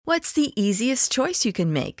What's the easiest choice you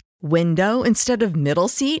can make? Window instead of middle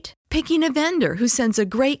seat? Picking a vendor who sends a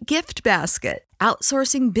great gift basket?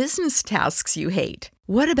 Outsourcing business tasks you hate?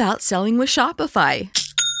 What about selling with Shopify?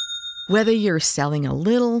 Whether you're selling a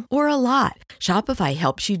little or a lot, Shopify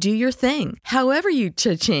helps you do your thing, however you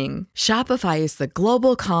cha-ching. Shopify is the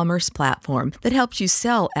global commerce platform that helps you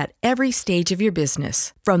sell at every stage of your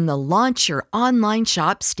business. From the launch your online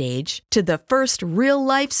shop stage to the first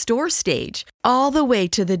real-life store stage, all the way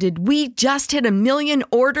to the did we just hit a million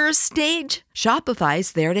orders stage.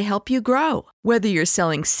 Shopify's there to help you grow. Whether you're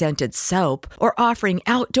selling scented soap or offering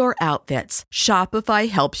outdoor outfits, Shopify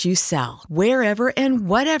helps you sell. Wherever and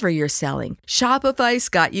whatever you're selling, Shopify's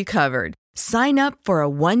got you covered. Sign up for a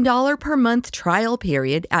 $1 per month trial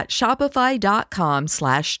period at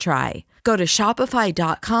shopify.com/try. Go to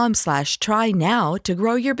shopify.com/try now to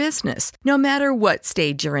grow your business, no matter what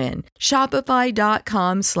stage you're in.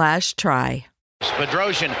 Shopify.com/try.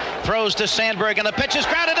 Bedrosian throws to Sandberg, and the pitch is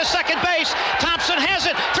grounded to second base. Thompson has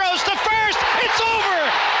it, throws to first. It's over.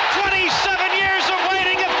 27 years of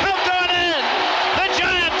waiting have come to an end. The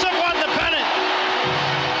Giants have won the pennant.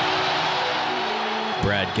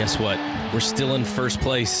 Brad, guess what? We're still in first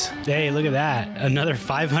place. Hey, look at that. Another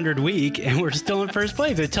 500 week, and we're still in first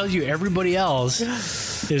place. It tells you everybody else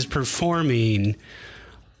is performing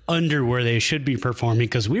under where they should be performing,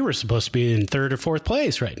 because we were supposed to be in third or fourth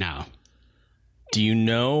place right now. Do you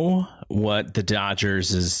know what the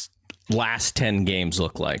Dodgers' last 10 games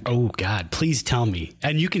look like? Oh, God, please tell me.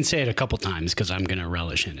 And you can say it a couple times because I'm going to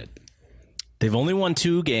relish in it. They've only won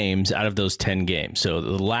 2 games out of those 10 games. So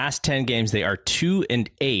the last 10 games, they are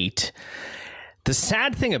 2-8. The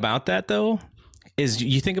sad thing about that, though, is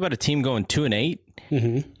you think about a team going 2-8.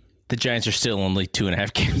 Mm-hmm. The Giants are still only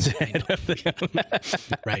 2.5 games ahead of them.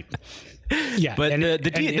 Right. Yeah. But the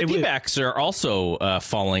D-backs are also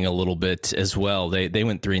falling a little bit as well. They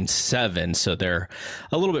went 3-7, so they're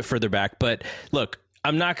a little bit further back. But look,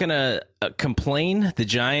 I'm not going to complain. The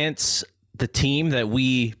Giants, the team that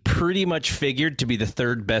we pretty much figured to be the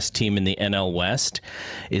third best team in the NL West,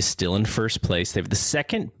 is still in first place. They have the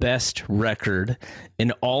second best record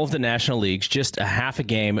in all of the National Leagues, just a half a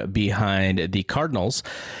game behind the Cardinals.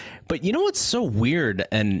 But you know what's so weird?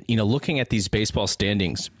 And, looking at these baseball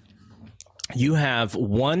standings, you have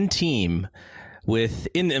one team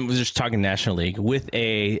and we're just talking National League, with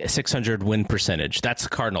a 600 win percentage. That's the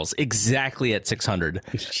Cardinals, exactly at 600.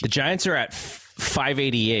 The Giants are at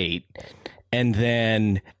 588. And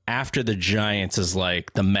then after the Giants is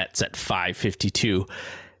like the Mets at 552.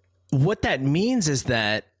 What that means is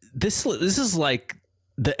that this is like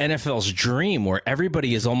the NFL's dream, where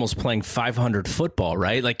everybody is almost playing 500 football,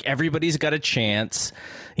 right? Like everybody's got a chance.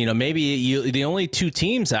 Maybe the only 2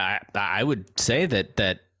 teams I would say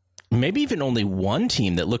that maybe even only one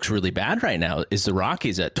team that looks really bad right now is the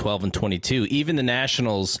Rockies at 12-22. Even the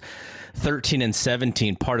Nationals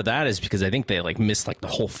 13-17. Part of that is because I think they missed the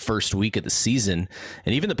whole first week of the season,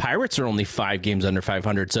 and even the Pirates are only 5 games under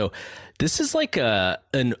 500. So this is like a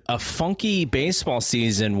funky baseball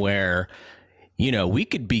season where we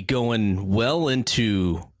could be going well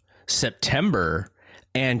into September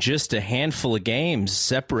and just a handful of games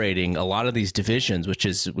separating a lot of these divisions, which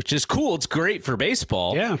is cool. It's great for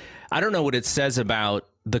baseball. Yeah. I don't know what it says about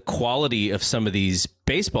the quality of some of these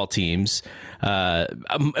baseball teams.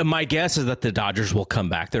 My guess is that the Dodgers will come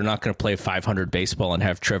back. They're not going to play 500 baseball and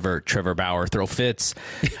have Trevor Bauer throw fits.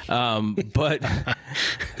 But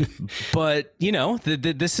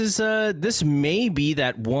this may be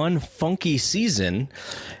that one funky season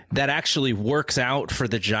that actually works out for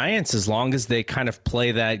the Giants, as long as they kind of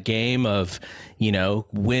play that game of,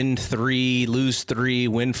 win 3, lose 3,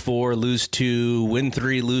 win 4, lose 2, win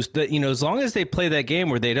 3, lose. As long as they play that game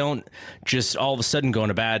where they don't just all of a sudden go on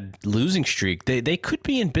a bad losing streak, they could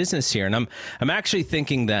be in business here. And I'm actually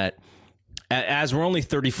thinking that as we're only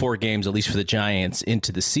 34 games, at least for the Giants,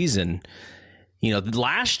 into the season,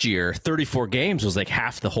 last year 34 games was like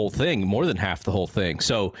half the whole thing, more than half the whole thing.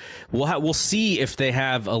 So we'll see if they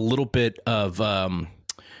have a little bit of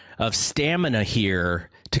stamina here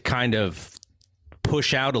to kind of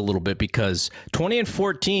push out a little bit, because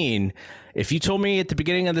 20-14, if you told me at the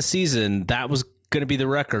beginning of the season that was going to be the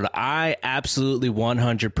record, I absolutely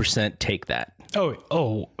 100% take that.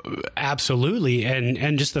 Oh, absolutely.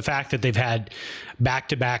 And just the fact that they've had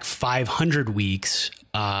back-to-back 500 weeks,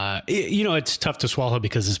 it's tough to swallow,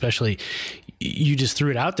 because especially you just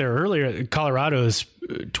threw it out there earlier. Colorado's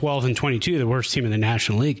 12-22, the worst team in the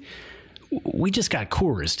National League. We just got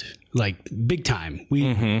Coors, big time.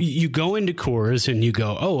 You go into Coors and you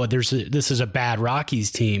go, this is a bad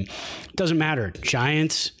Rockies team. Doesn't matter.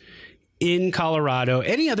 Giants, in Colorado,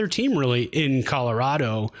 any other team really in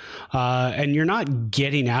Colorado, and you're not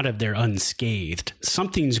getting out of there unscathed,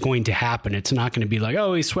 something's going to happen. It's not going to be like,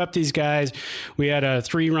 oh, we swept these guys. We had a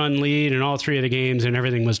 3-run lead in all 3 of the games and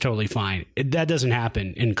everything was totally fine. That doesn't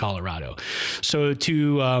happen in Colorado. So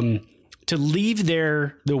to leave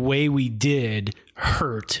there the way we did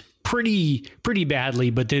hurt pretty badly,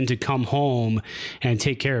 but then to come home and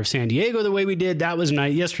take care of San Diego the way we did, that was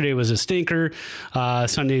nice. Yesterday was a stinker.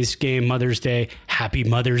 Sunday's game, Mother's Day. Happy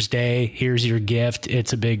Mother's Day. Here's your gift.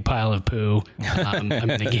 It's a big pile of poo. I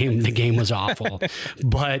mean, the game was awful,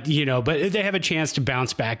 but they have a chance to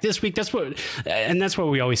bounce back this week. That's what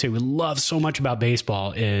we always say. We love so much about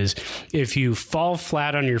baseball is if you fall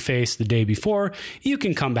flat on your face the day before, you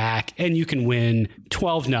can come back and you can win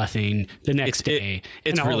 12-0 the next day.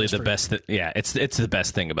 It's really the best. It's the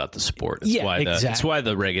best thing about the sport. It's why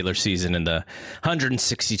the regular season and the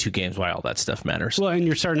 162 games, why all that stuff matters. Well, and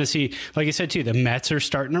you're starting to see, like I said too, the Mets are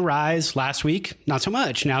starting to rise. Last week, not so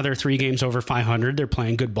much. Now they're 3 games over 500. They're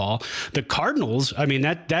playing good ball. The Cardinals, I mean,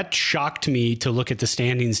 that shocked me to look at the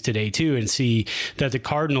standings today too and see that the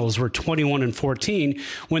Cardinals were 21-14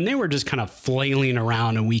 when they were just kind of flailing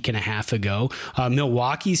around a week and a half ago.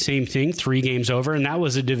 Milwaukee, same thing, 3 games over, and that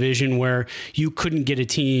was a division where you couldn't get a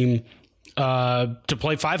team to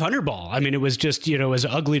play 500 ball. I mean, it was just, it was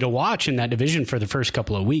ugly to watch in that division for the first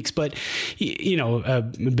couple of weeks. But,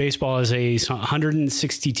 baseball is a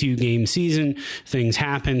 162 game season. Things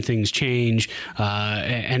happen, things change,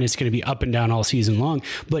 and it's going to be up and down all season long.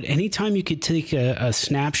 But anytime you could take a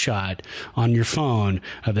snapshot on your phone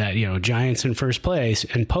of that, Giants in first place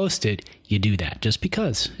and post it, you do that just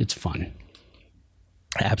because it's fun.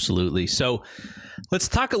 Absolutely. So let's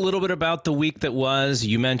talk a little bit about the week that was.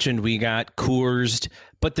 You mentioned we got Coorsed,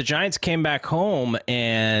 but the Giants came back home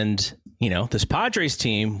and, this Padres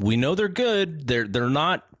team, we know they're good. They're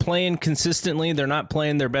not playing consistently. They're not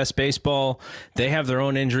playing their best baseball. They have their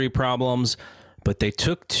own injury problems, but they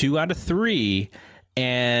took 2 out of 3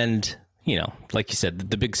 and, like you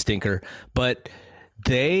said, the big stinker, but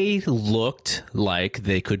they looked like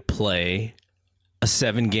they could play a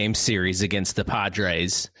 7-game series against the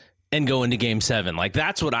Padres and go into game 7. Like,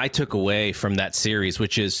 that's what I took away from that series,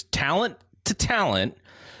 which is talent to talent.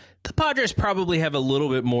 The Padres probably have a little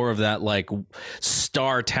bit more of that, like,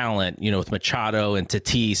 star talent, with Machado and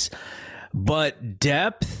Tatis, but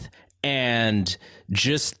depth and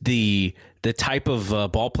just the type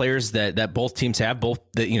of ball players that both teams have,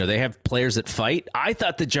 they have players that fight. I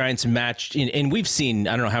thought the Giants matched, and we've seen,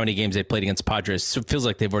 I don't know how many games they played against Padres. So it feels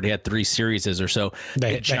like they've already had 3 series or so.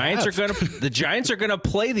 The Giants are going to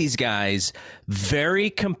play these guys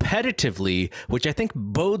very competitively, which I think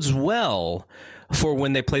bodes well for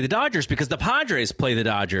when they play the Dodgers, because the Padres play the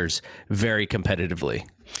Dodgers very competitively.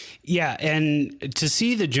 Yeah, and to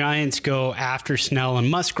see the Giants go after Snell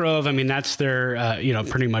and Musgrove, I mean, that's their,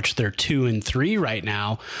 pretty much their 2 and 3 right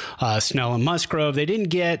now. Snell and Musgrove, they didn't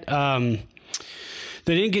get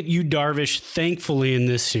Yu Darvish, thankfully, in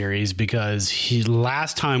this series, because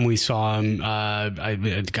last time we saw him,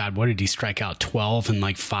 what did he strike out? 12 in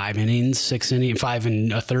like 5 innings, 6 innings, 5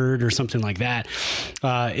 and a third or something like that.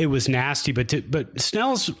 It was nasty, but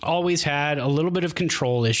Snell's always had a little bit of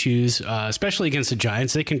control issues, especially against the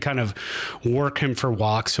Giants. They can kind of work him for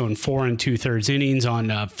walks. So in 4 2/3 innings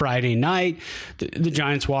on Friday night, the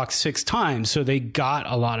Giants walked 6 times. So they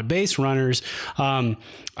got a lot of base runners.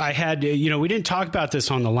 I had, we didn't talk about this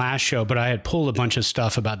on the last show, but I had pulled a bunch of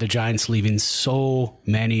stuff about the Giants leaving so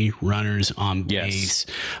many runners on base.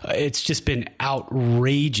 Yes. It's just been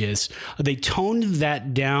outrageous. They toned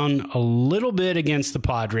that down a little bit against the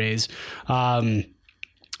Padres, but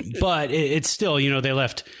it's still, they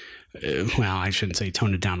left... Well, I shouldn't say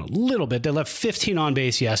tone it down a little bit. They left 15 on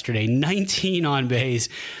base yesterday, 19 on base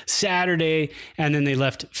Saturday, and then they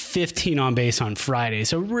left 15 on base on Friday.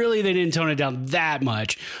 So really, they didn't tone it down that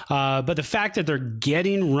much. But the fact that they're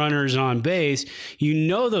getting runners on base,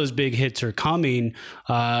 those big hits are coming.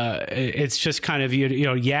 It's just kind of,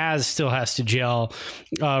 Yaz still has to gel.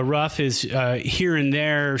 Ruff is here and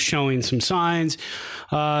there showing some signs.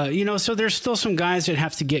 So there's still some guys that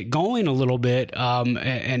have to get going a little bit,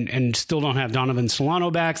 and still don't have Donovan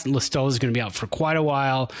Solano back. Listella is going to be out for quite a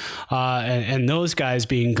while, and those guys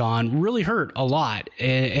being gone really hurt a lot.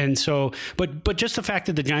 And so, but just the fact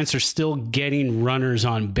that the Giants are still getting runners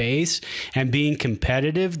on base and being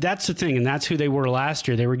competitive, that's the thing, and that's who they were last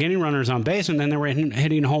year. They were getting runners on base, and then they were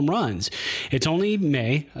hitting home runs. It's only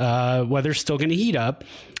May. Weather's still going to heat up.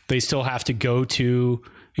 They still have to go to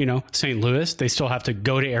St. Louis. They still have to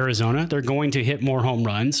go to Arizona. They're going to hit more home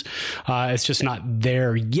runs. It's just not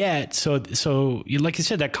there yet. So like you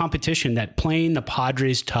said, that competition, that playing the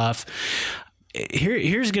Padres tough.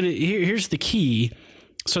 Here's the key.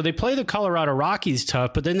 So they play the Colorado Rockies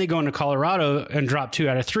tough, but then they go into Colorado and drop 2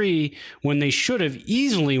 out of 3 when they should have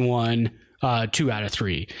easily won 2 out of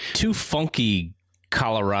 3. Two funky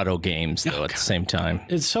Colorado games, though, at the same time.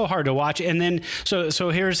 It's so hard to watch. And then, so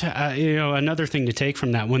here's, another thing to take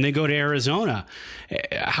from that. When they go to Arizona,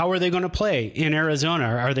 how are they going to play in Arizona?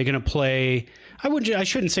 Are they going to play... I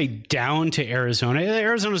shouldn't say down to Arizona.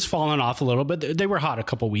 Arizona's fallen off a little bit. They were hot a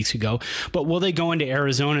couple weeks ago. But will they go into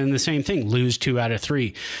Arizona and the same thing, lose 2 out of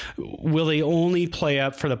 3? Will they only play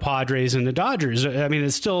up for the Padres and the Dodgers? I mean,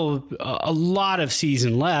 it's still a lot of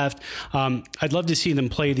season left. I'd love to see them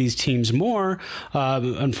play these teams more.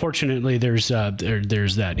 Unfortunately, there's that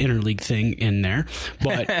interleague thing in there.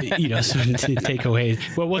 But, some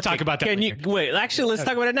takeaways. Well, we'll talk about that later. Wait, actually, let's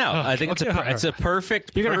talk about it now. I think it's a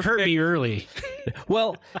perfect... You're going to hurt me early.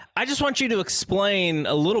 Well, I just want you to explain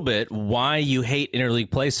a little bit why you hate interleague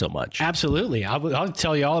play so much. Absolutely. I'll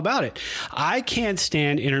tell you all about it. I can't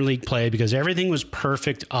stand interleague play because everything was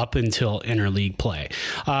perfect up until interleague play.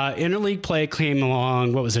 Interleague play came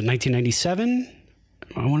along, 1997?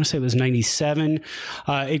 I want to say it was 97.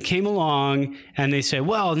 It came along and they said,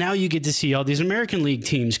 well, now you get to see all these American League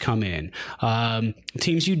teams come in.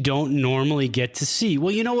 Teams you don't normally get to see.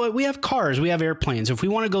 Well, you know what? We have cars. We have airplanes. If we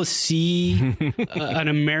want to go see an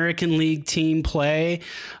American League team play,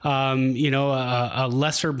 a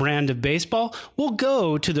lesser brand of baseball, we'll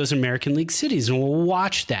go to those American League cities and we'll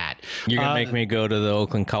watch that. You're going to make me go to the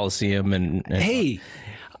Oakland Coliseum and hey,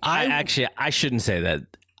 I shouldn't say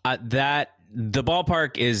that. The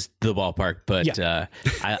ballpark is the ballpark, but yeah.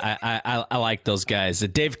 I like those guys.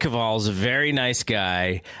 Dave Cavall's a very nice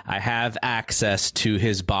guy. I have access to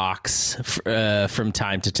his box from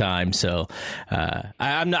time to time, so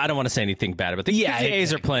I don't want to say anything bad about the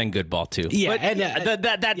A's are playing good ball too. Yeah, but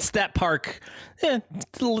that park.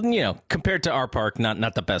 Compared to our park,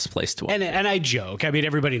 not the best place to watch. And I joke. I mean,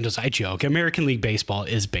 everybody knows I joke. American League Baseball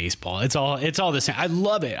is baseball. It's all the same. I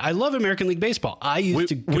love it. I love American League Baseball.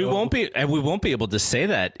 We won't be able to say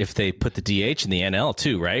that if they put the DH in the NL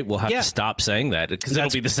too, right? We'll have to stop saying that because it'll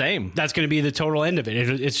be the same. That's going to be the total end of it.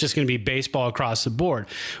 It's just going to be baseball across the board,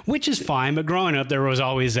 which is fine. But growing up, there was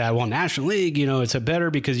always that, National League, it's a better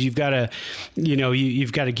because you've got to,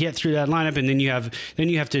 you've got to get through that lineup, and then you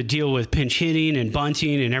have to deal with pinch hitting and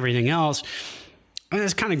bunting and everything else. And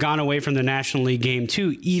it's kind of gone away from the National League game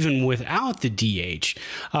too, even without the DH.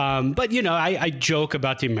 But I joke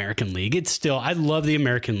about the American League. I love the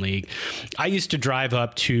American League. I used to drive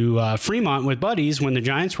up to Fremont with buddies when the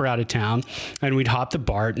Giants were out of town, and we'd hop the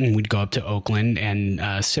BART and we'd go up to Oakland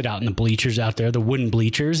and sit out in the bleachers out there, the wooden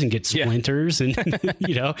bleachers, and get splinters and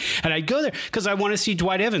and I'd go there because I want to see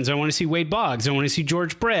Dwight Evans, I want to see Wade Boggs, I want to see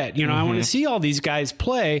George Brett. I want to see all these guys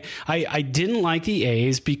play. I didn't like the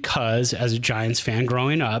A's because as a Giants fan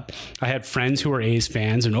growing up, I had friends who were A's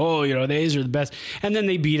fans, and the A's are the best. And then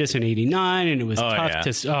they beat us in '89, and it was tough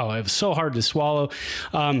it was so hard to swallow.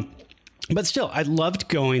 But still, I loved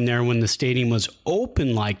going there when the stadium was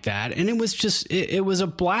open like that, and it was just it was a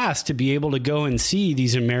blast to be able to go and see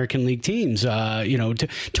these American League teams.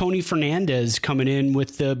 Tony Fernandez coming in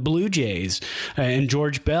with the Blue Jays and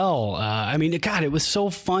George Bell. God, it was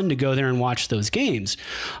so fun to go there and watch those games.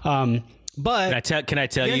 But can I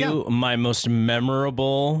tell you my most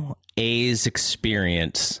memorable A's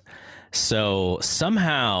experience? So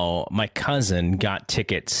somehow my cousin got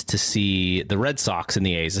tickets to see the Red Sox and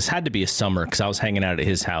the A's. This had to be a summer because I was hanging out at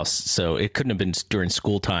his house, so it couldn't have been during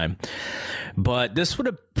school time. But this would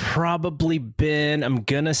have probably been, I'm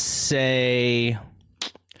going to say...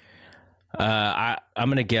 I'm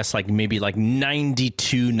going to guess maybe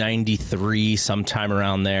 92, 93, sometime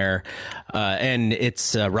around there. And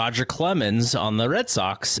it's Roger Clemens on the Red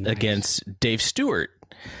Sox against Dave Stewart.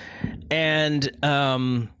 And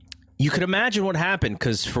you could imagine what happened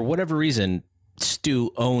because for whatever reason,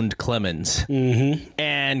 Stu owned Clemens. Mm-hmm.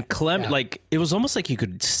 And it was almost like you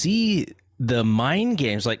could see the mind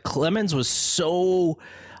games. Like Clemens was so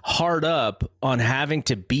hard up on having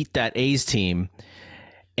to beat that A's team.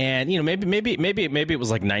 And, maybe it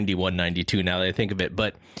was 91, 92 now that I think of it.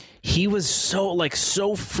 But he was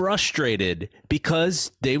so frustrated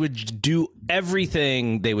because they would do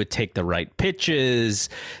everything. They would take the right pitches.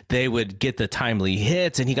 They would get the timely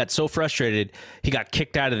hits. And he got so frustrated, he got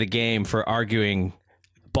kicked out of the game for arguing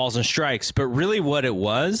balls and strikes. But really what it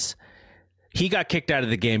was, he got kicked out of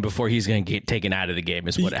the game before he's going to get taken out of the game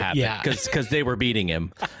is what happened. Yeah. Because they were beating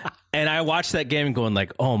him. And I watched that game going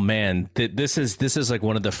like, oh man, this is like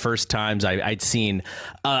one of the first times I'd seen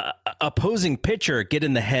opposing pitcher get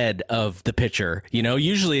in the head of the pitcher. You know,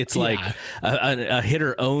 usually it's like a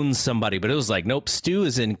hitter owns somebody, but it was like, nope, Stu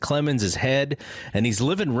is in Clemens' head and he's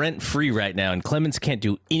living rent free right now, and Clemens can't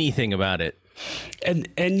do anything about it. And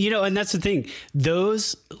that's the thing.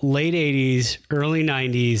 Those late 80s, early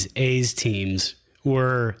 90s A's teams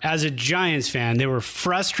were, as a Giants fan, they were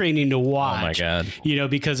frustrating to watch. Oh my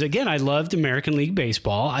God. Because again, I loved American League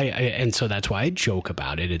Baseball. And so that's why I joke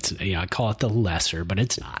about it. It's, I call it the lesser, but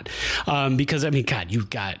it's not. Because God,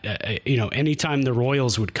 you've got, anytime the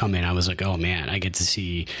Royals would come in, I was like, oh man, I get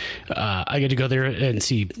to go there and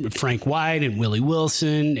see Frank White and Willie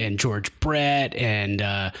Wilson and George Brett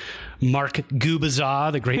and, Mark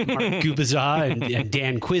Gubicza, the great Mark Gubicza, and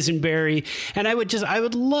Dan Quisenberry. And I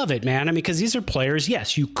would love it, man. I mean, because these are players,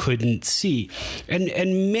 yes, you couldn't see. And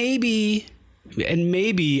maybe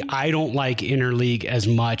I don't like interleague as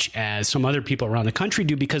much as some other people around the country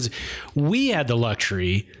do, because we had the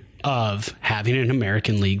luxury of having an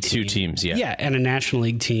American League team. 2 teams, yeah. Yeah, and a National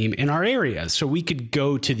League team in our area. So we could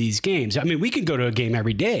go to these games. I mean, we could go to a game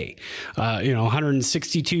every day.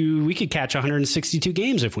 162, we could catch 162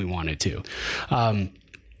 games if we wanted to.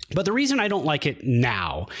 But the reason I don't like it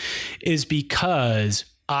now is because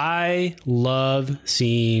I love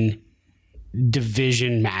seeing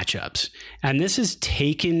division matchups, and this has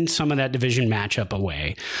taken some of that division matchup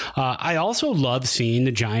away. I also love seeing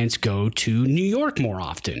the Giants go to New York more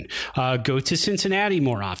often, go to Cincinnati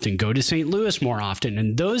more often, go to St. Louis more often,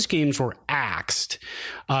 and those games were axed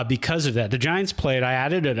because of that. The Giants played, I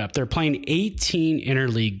added it up, they're playing 18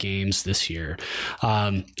 interleague games this year.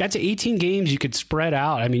 That's 18 games you could spread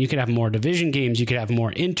out. I mean, you could have more division games, you could have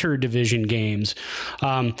more interdivision games.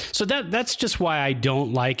 So that's just why I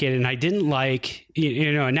don't like it, and I didn't like,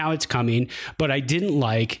 now it's coming, but I didn't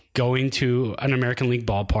like going to an American League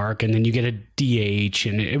ballpark and then you get a DH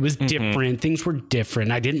and it was different. Things were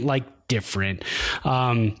different. I didn't like different.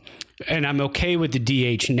 And I'm okay with the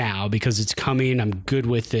DH now because it's coming. I'm good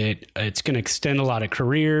with it. It's going to extend a lot of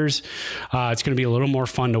careers. It's going to be a little more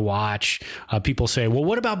fun to watch. People say, well,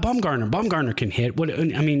 what about Bumgarner? Bumgarner can hit.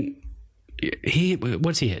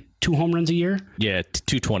 What's he hit? 2 home runs a year? Yeah,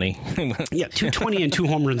 220. Yeah, 220 and 2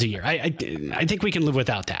 home runs a year. I think we can live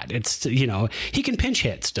without that. It's, he can pinch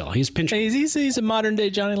hit still. He's pinch. He's a modern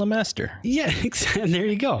day Johnny LeMaster. Yeah, and there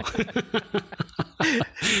you go.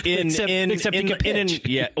 Except he can pitch.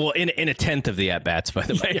 In a tenth of the at bats, by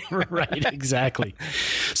the way. Yeah, right, exactly.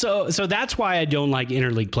 So that's why I don't like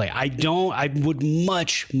interleague play. I would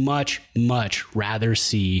much, much, much rather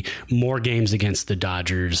see more games against the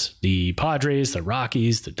Dodgers, the Padres, the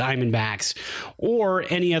Rockies, the Diamondbacks, or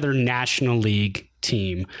any other National League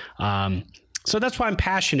team. So that's why I'm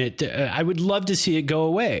passionate. I would love to see it go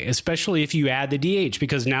away, especially if you add the DH,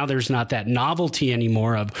 because now there's not that novelty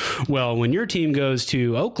anymore of, well, when your team goes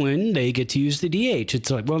to Oakland, they get to use the DH.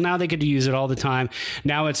 It's like, well, now they get to use it all the time.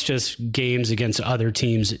 Now it's just games against other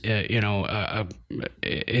teams, in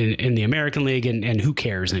the American League, and who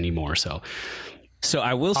cares anymore? So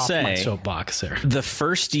I will say, my soapbox there. The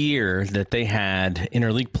first year that they had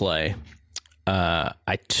interleague play,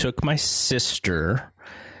 I took my sister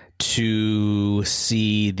to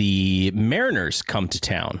see the Mariners come to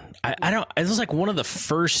town. It was like one of the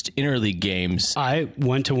first interleague games. I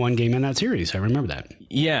went to one game in that series. I remember that.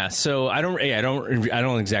 Yeah, so I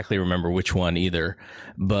don't exactly remember which one either,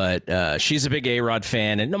 but she's a big A-Rod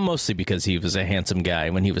fan, and mostly because he was a handsome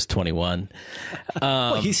guy when he was 21.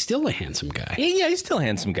 Well, he's still a handsome guy. Yeah, he's still a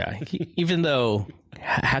handsome guy, even though.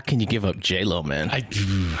 How can you give up J-Lo, man?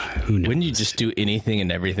 Who knows? Wouldn't you just do anything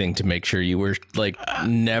and everything to make sure you were like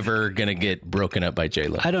never gonna get broken up by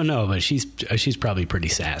J-Lo? I don't know, but she's probably pretty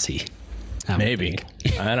sassy. Maybe.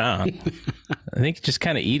 I don't know. I think just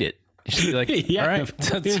kind of eat it. You should be like, all right,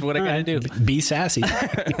 that's what I gotta do. Be sassy.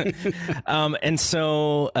 And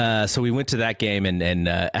so we went to that game, and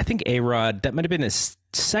I think A-Rod, that might have been his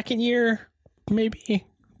second year, maybe.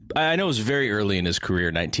 I know it was very early in his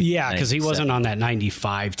career, 19. Yeah, because he wasn't on that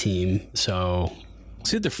 95 team, so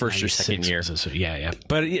it's either first or second year. Yeah.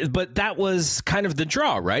 But that was kind of the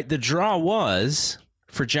draw, right? The draw was,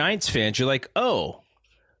 for Giants fans, you're like, oh,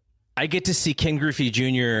 I get to see Ken Griffey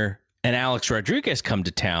Jr. and Alex Rodriguez come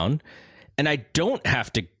to town, and I don't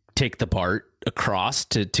have to take the BART across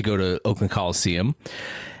to go to Oakland Coliseum.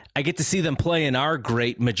 I get to see them play in our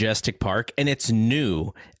great Majestic Park, and it's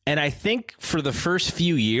new. And I think for the first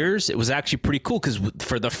few years, it was actually pretty cool because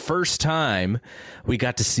for the first time, we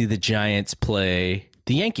got to see the Giants play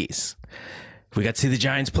the Yankees. We got to see the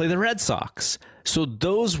Giants play the Red Sox. So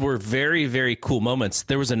those were very, very cool moments.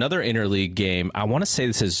 There was another interleague game. I want to say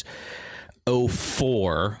this is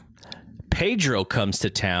 2004. Pedro comes to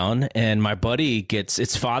town, and my buddy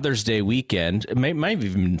it's Father's Day weekend. It might have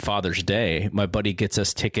even been Father's Day. My buddy gets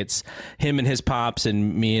us tickets, him and his pops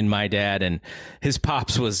and me and my dad. And his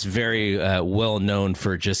pops was very well known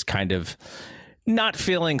for just kind of not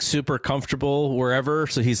feeling super comfortable wherever.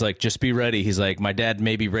 So he's like, just be ready. He's like, my dad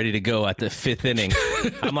may be ready to go at the 5th inning.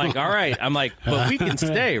 I'm like, all right. I'm like, but we can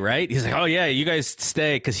stay, right? He's like, oh yeah, you guys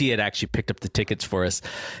stay. Cause he had actually picked up the tickets for us.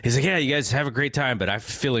 He's like, yeah, you guys have a great time, but I'm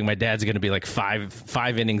feeling my dad's going to be like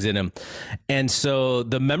five innings in him. And so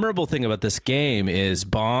the memorable thing about this game is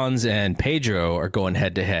Bonds and Pedro are going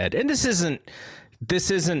head to head. And this isn't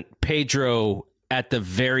Pedro at the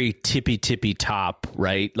very tippy top,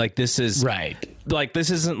 right? Like this is right. Like this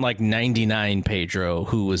isn't like 99 Pedro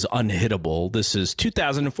who was unhittable. This is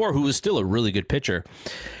 2004 who was still a really good pitcher,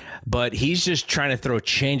 but he's just trying to throw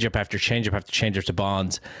changeup after changeup after changeup to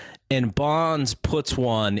Bonds, and Bonds puts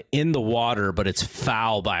one in the water, but it's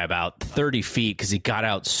foul by about 30 feet because he got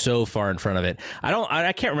out so far in front of it.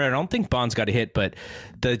 I can't remember. I don't think Bonds got a hit, but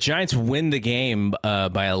the Giants win the game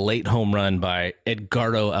by a late home run by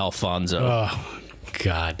Edgardo Alfonzo. Oh,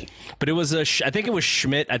 God. But it was I think it was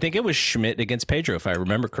Schmidt. I think it was Schmidt against Pedro, if I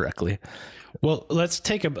remember correctly. Well, let's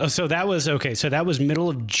take so that was okay. So that was middle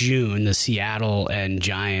of June, the Seattle and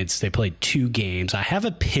Giants. They played 2 games. I have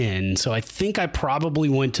a pin, so I think I probably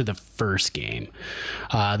went to the first game.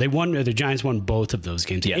 The Giants won both of those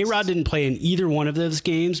games. Yes. A-Rod didn't play in either one of those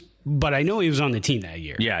games, but I know he was on the team that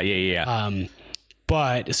year. Yeah.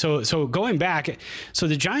 But so going back, so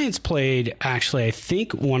the Giants played actually, I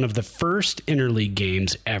think, one of the first interleague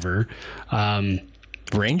games ever.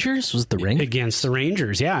 Rangers? Was it the Rangers? Against the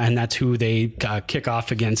Rangers, yeah. And that's who they kick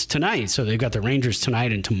off against tonight. So they've got the Rangers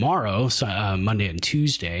tonight and tomorrow, Monday and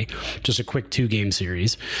Tuesday. Just a quick 2-game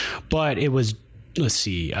series. But it was,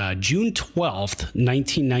 June 12th,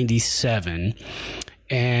 1997.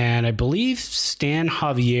 And I believe Stan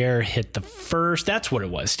Javier hit the first. That's what it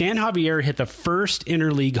was. Stan Javier hit the first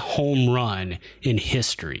interleague home run in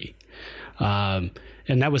history.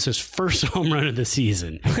 And that was his first home run of the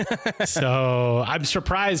season. So I'm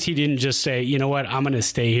surprised he didn't just say, you know what, I'm going to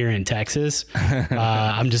stay here in Texas.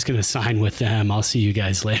 I'm just going to sign with them. I'll see you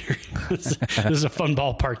guys later. This is a fun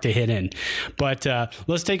ballpark to hit in. But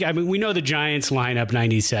we know the Giants lineup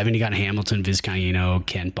 97. You got Hamilton, Vizcaíno,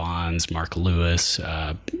 Kent Bonds, Mark Lewis,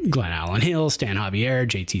 Glenn Allen Hill, Stan Javier,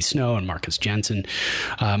 JT Snow, and Marcus Jensen.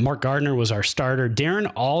 Mark Gardner was our starter.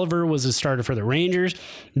 Darren Oliver was a starter for the Rangers.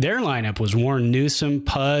 Their lineup was Warren Newsom,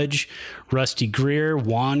 Pudge, Rusty Greer,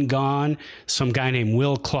 Juan Gone, some guy named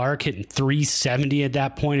Will Clark hitting 370 at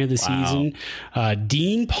that point of the season.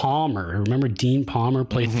 Dean Palmer, remember Dean Palmer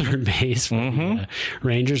played third base for the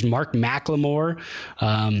Rangers. Mark McLemore,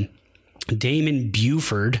 Damon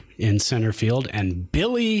Buford in center field, and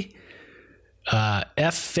Billy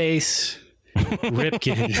F-Face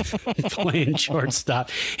Ripken playing shortstop.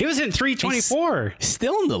 He was in 324. He's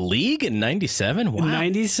still in the league in 97. Wow.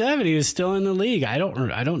 97. He was still in the league. I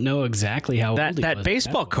don't know exactly how old he was. That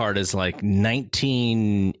baseball card is like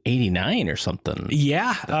 1989 or something.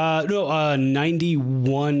 Yeah.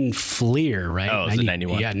 91 Fleer, right? Oh, it's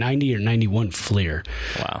 91. Yeah, 90 or 91 Fleer.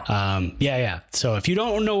 Wow. Yeah. So if you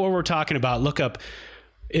don't know what we're talking about, look up,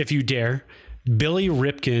 if you dare, Billy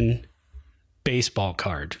Ripken baseball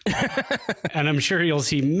card. And I'm sure you'll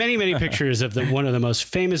see many, many pictures of one of the most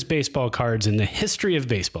famous baseball cards in the history of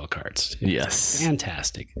baseball cards. Yes.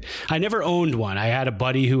 Fantastic. I never owned one. I had a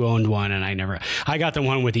buddy who owned one, and I got the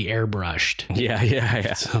one with the airbrushed.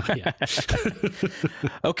 Yeah. So, yeah.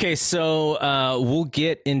 Okay, so we'll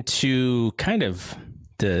get into kind of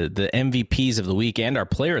the MVPs of the week and our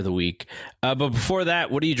player of the week. But before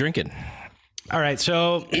that, what are you drinking? All right,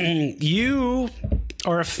 so you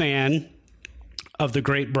are a fan of the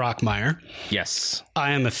great Brockmire. Yes.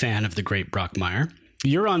 I am a fan of the great Brockmire.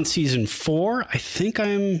 You're on season 4. I think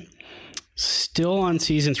I'm still on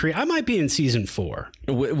season 3. I might be in season 4.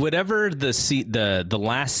 Whatever the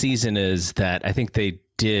last season is that I think they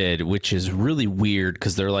did, which is really weird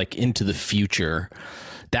because they're like into the future.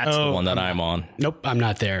 That's the one that I'm on. Nope, I'm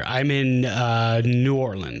not there. I'm in New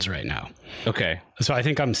Orleans right now. Okay. So I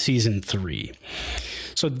think I'm season 3.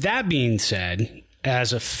 So that being said,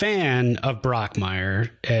 as a fan of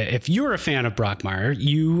Brockmire, if you're a fan of Brockmire,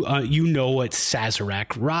 you know what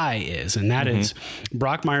Sazerac Rye is, and that is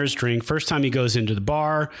Brockmire's drink. First time he goes into the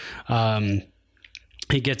bar,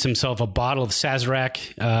 he gets himself a bottle of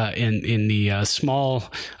Sazerac in the small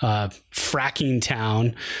fracking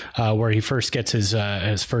town where he first gets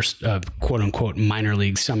his first quote unquote minor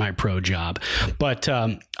league semi-pro job. But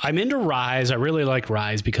I'm into rye. I really like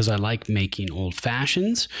rye because I like making old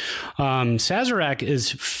fashions. Sazerac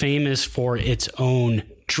is famous for its own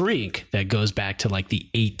drink that goes back to like the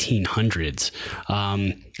 1800s.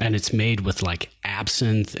 And it's made with like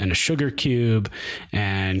absinthe and a sugar cube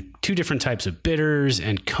and 2 different types of bitters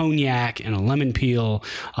and cognac and a lemon peel.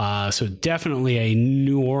 So definitely a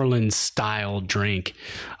New Orleans style drink.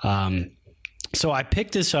 So I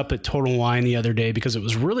picked this up at Total Wine the other day because it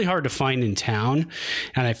was really hard to find in town.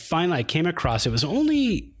 And I came across, it was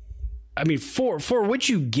only, I mean, for what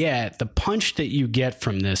you get, the punch that you get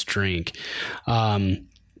from this drink,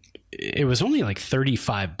 it was only like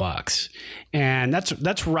 $35, and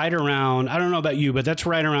that's right around, I don't know about you, but that's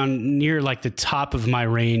right around near like the top of my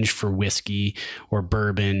range for whiskey or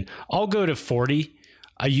bourbon. I'll go to 40.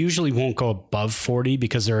 I usually won't go above 40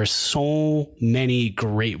 because there are so many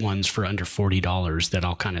great ones for under $40 that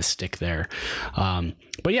I'll kind of stick there.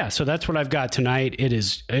 But yeah, so that's what I've got tonight. It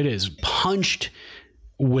is punched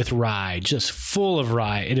with rye, just full of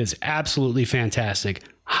rye. It is absolutely fantastic.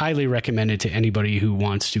 Highly recommended to anybody who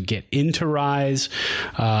wants to get into rye.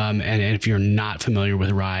 And if you're not familiar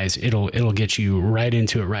with rye, it'll get you right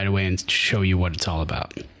into it right away and show you what it's all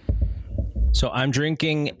about. So I'm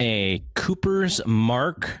drinking a Cooper's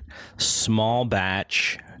Mark small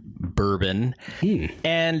batch bourbon.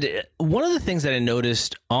 And one of the things that I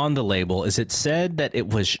noticed on the label is it said that it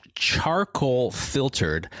was charcoal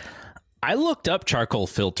filtered. I looked up charcoal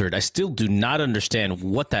filtered. I still do not understand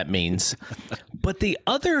what that means. But the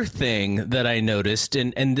other thing that I noticed,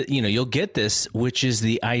 and you know, you'll get this, which is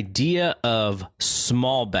the idea of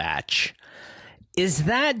small batch. Is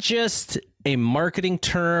that just a marketing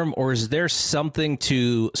term, or is there something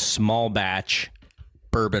to small batch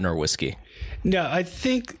bourbon or whiskey? No, I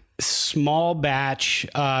think small batch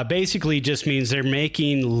basically just means they're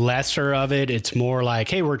making lesser of it. It's more like,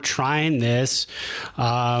 hey, we're trying this.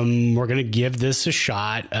 We're going to give this a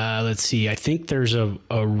shot. Let's see. I think there's a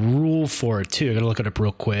rule for it too. I'm going to look it up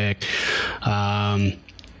real quick.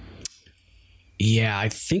 Yeah, I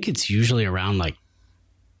think it's usually around like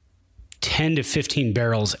 10 to 15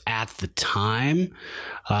 barrels at the time.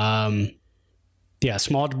 Yeah,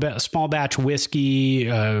 small batch whiskey,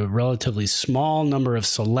 relatively small number of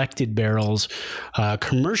selected barrels,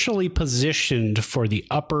 commercially positioned for the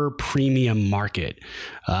upper premium market.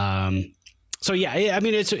 So yeah, I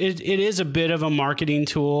mean, it is a bit of a marketing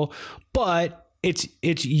tool, but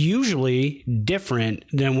it's usually different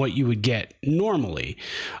than what you would get normally.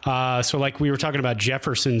 So like we were talking about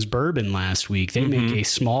Jefferson's bourbon last week, they make a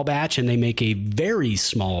small batch and they make a very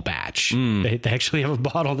small batch. They actually have a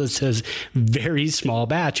bottle that says very small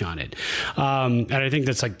batch on it. And I think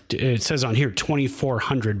that's like, it says on here,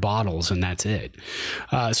 2,400 bottles and that's it.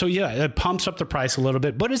 So yeah, it pumps up the price a little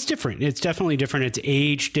bit, but it's different. It's definitely different. It's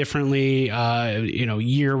aged differently,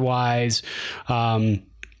 year wise.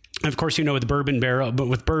 Of course, with the bourbon barrel, but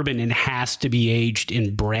with bourbon, it has to be aged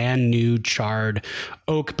in brand new charred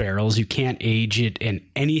oak barrels. You can't age it in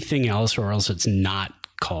anything else or else it's not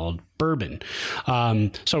called bourbon.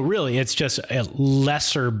 So really, it's just a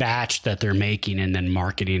lesser batch that they're making and then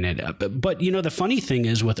marketing it. But the funny thing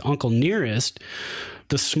is with Uncle Nearest,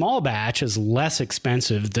 the small batch is less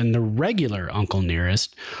expensive than the regular Uncle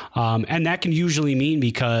Nearest. And that can usually mean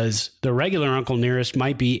because the regular Uncle Nearest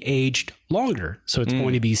might be aged longer. So it's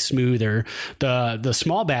going to be smoother. The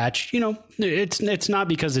small batch, it's not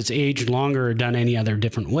because it's aged longer or done any other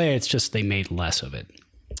different way. It's just they made less of it.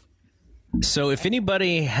 So if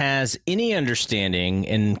anybody has any understanding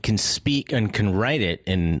and can speak and can write it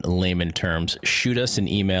in layman terms, shoot us an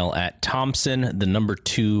email at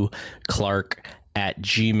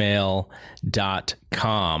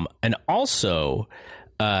Thompson2Clark@gmail.com. And also,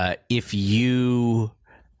 if you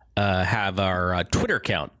have our Twitter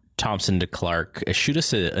account, Thompson to Clark, shoot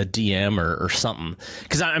us a DM or something,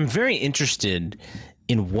 because I'm very interested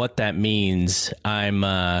in what that means. I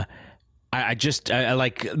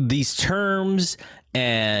like these terms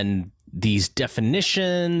and these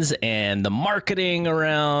definitions and the marketing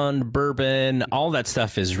around bourbon. All that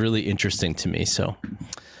stuff is really interesting to me. So,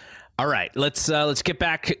 all right, let's get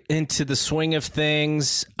back into the swing of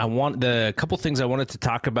things. The couple things I wanted to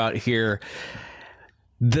talk about here.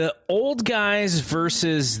 The old guys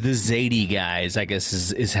versus the Zadie guys, I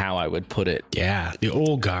guess is how I would put it. Yeah, the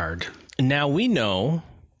old guard. Now we know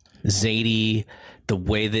Zadie, the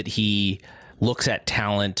way that he looks at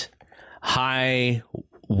talent, high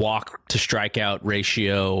walk to strikeout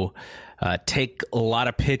ratio, take a lot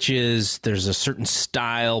of pitches. There's a certain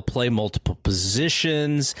style, play multiple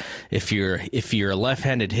positions. If you're a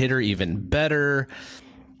left-handed hitter, even better.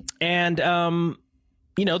 And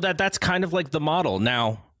that's kind of like the model.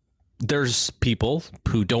 Now, there's people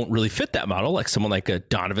who don't really fit that model, like someone like a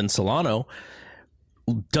Donovan Solano.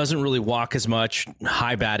 Doesn't really walk as much,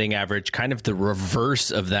 high batting average, kind of the reverse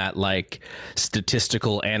of that like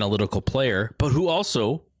statistical analytical player, but who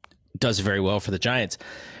also does very well for the Giants.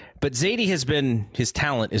 But Zaidi his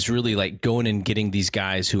talent is really like going and getting these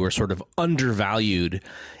guys who are sort of undervalued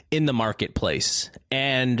in the marketplace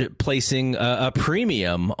and placing a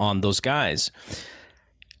premium on those guys.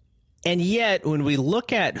 And yet, when we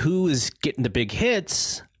look at who is getting the big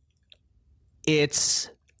hits, it's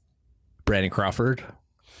Brandon Crawford,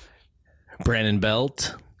 Brandon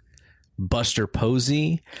Belt, Buster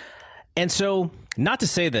Posey. And so, not to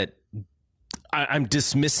say that I'm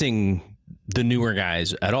dismissing the newer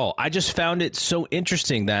guys at all. I just found it so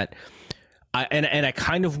interesting that I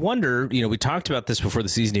kind of wonder, we talked about this before the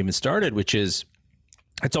season even started, which is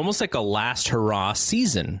it's almost like a last hurrah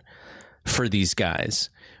season for these guys.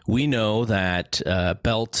 We know that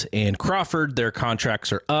Belt and Crawford, their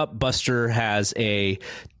contracts are up. Buster has a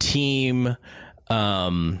team,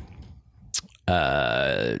 what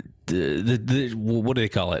do they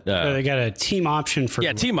call it? They got a team option for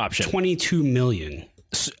team option, $22 million.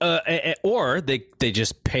 Or they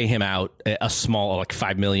just pay him out a small, like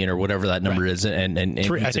 $5 million or whatever that number is, and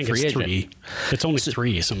three, I think it's agent. 3. It's only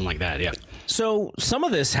 3, something like that. Yeah. So some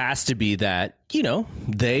of this has to be that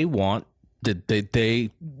they want that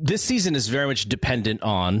this season is very much dependent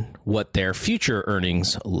on what their future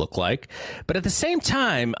earnings look like, but at the same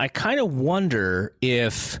time, I kind of wonder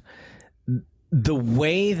if the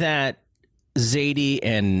way that Zaidi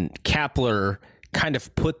and Kapler kind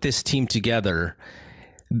of put this team together.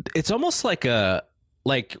 It's almost like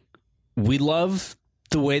we love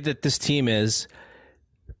the way that this team is,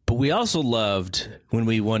 but we also loved when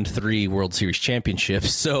we won 3 World Series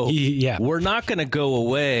championships. So we're not going to go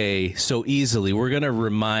away so easily. We're going to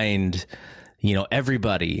remind,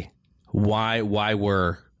 everybody why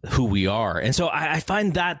we're who we are. And so I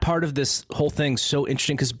find that part of this whole thing so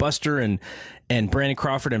interesting because Buster and Brandon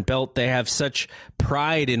Crawford and Belt, they have such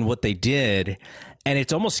pride in what they did, and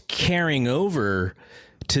it's almost carrying over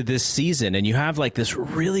to this season. And you have like this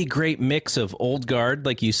really great mix of old guard,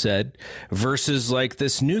 like you said, versus like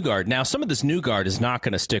this new guard. Now, some of this new guard is not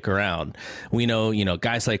going to stick around. We know,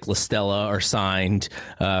 guys like La Stella are signed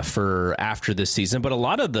for after this season, but a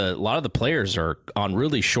lot of the players are on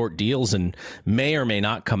really short deals and may or may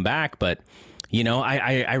not come back. But,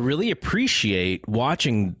 I really appreciate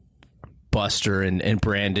watching Buster and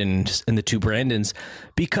Brandon and the two Brandons,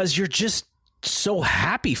 because you're just so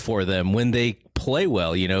happy for them when they play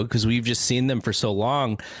well, because we've just seen them for so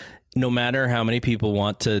long. No matter how many people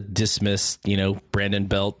want to dismiss, Brandon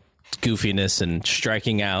Belt goofiness and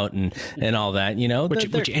striking out and all that,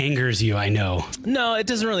 which angers you, I know. No, it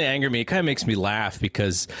doesn't really anger me. It kind of makes me laugh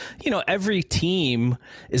because, every team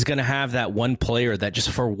is going to have that one player that just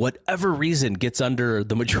for whatever reason gets under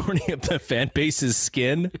the majority of the fan base's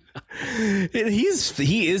skin.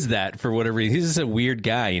 He is that for whatever reason. He's just a weird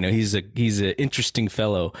guy, he's an interesting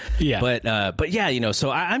fellow. Yeah. But yeah, so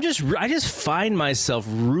I just find myself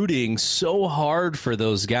rooting so hard for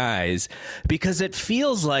those guys because it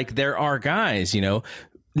feels like there are guys,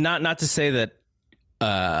 not to say that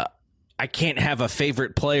I can't have a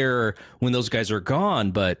favorite player when those guys are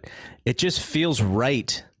gone, but it just feels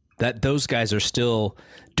right that those guys are still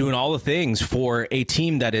doing all the things for a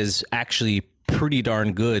team that is actually pretty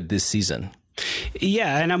darn good this season.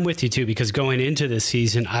 Yeah, and I'm with you too, because going into this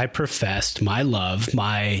season, I professed my love,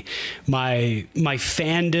 my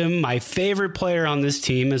fandom. My favorite player on this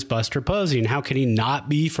team is Buster Posey, and how can he not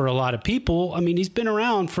be for a lot of people? I mean, he's been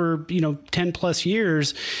around for 10 plus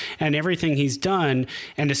years, and everything he's done,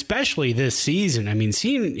 and especially this season. I mean,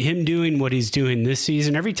 seeing him doing what he's doing this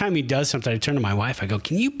season, every time he does something, I turn to my wife, I go,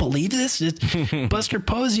 "Can you believe this? Buster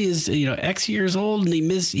Posey is X years old, and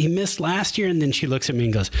he missed last year." And then she looks at me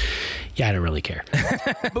and goes, "Yeah, I don't really care."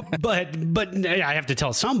 but I have to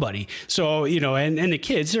tell somebody. So, and the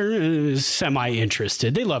kids are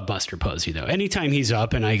semi-interested. They love Buster Posey, though. Anytime he's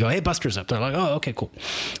up and I go, "Hey, Buster's up," they're like, "Oh, okay, cool."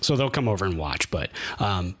 So they'll come over and watch. But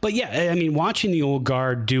yeah, I mean, watching the old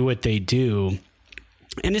guard do what they do,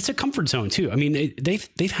 And it's a comfort zone too. I mean,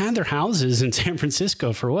 they've had their houses in San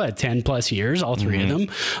Francisco for what, 10 plus years, all three of them.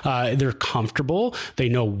 They're comfortable. They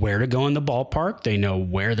know where to go in the ballpark. They know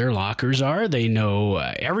where their lockers are. They know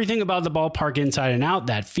everything about the ballpark inside and out,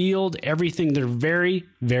 that field, everything. They're very,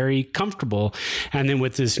 very comfortable. And then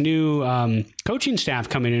with this new coaching staff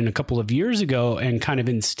coming in a couple of years ago and kind of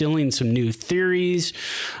instilling some new theories,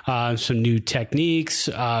 some new techniques,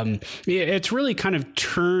 it's really kind of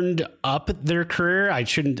turned up their career.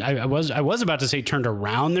 I was about to say turned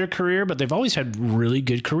around their career, but they've always had really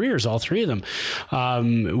good careers, all three of them.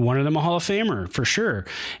 One of them a Hall of Famer for sure.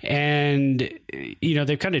 And, you know,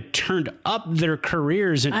 they've kind of turned up their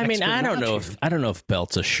careers. And I mean, I don't know if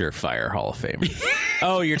Belt's a surefire Hall of Famer.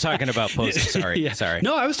 Oh, you're talking about Posey. Sorry. Yeah. Sorry.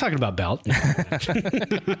 No, I was talking about Belt.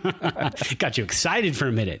 Got you excited for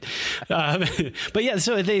a minute. But yeah,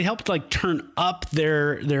 so they helped like turn up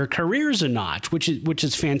their careers a notch, which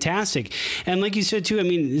is fantastic. And like you said too, I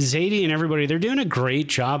mean, Zadie and everybody, they're doing a great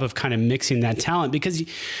job of kind of mixing that talent, because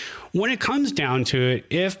when it comes down to it,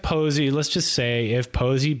 if Posey,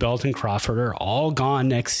 Belt, and Crawford are all gone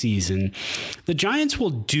next season, the Giants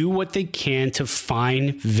will do what they can to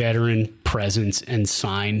find veteran presence and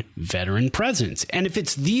sign veteran presence. And if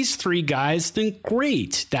it's these three guys, then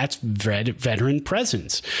great. That's veteran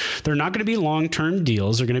presence. They're not going to be long-term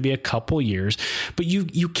deals. They're going to be a couple years. But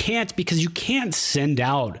you can't, because you can't send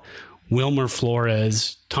out Wilmer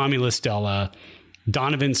Flores, Tommy La Stella,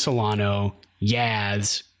 Donovan Solano,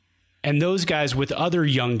 Yaz, and those guys with other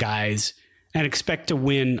young guys and expect to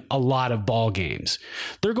win a lot of ball games.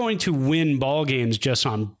 They're going to win ball games just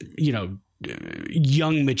on, you know,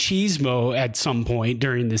 young machismo at some point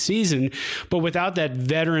during the season. But without that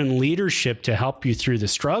veteran leadership to help you through the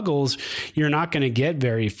struggles, you're not going to get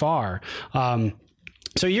very far.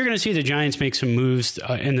 So you're going to see the Giants make some moves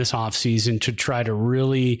in this offseason to try to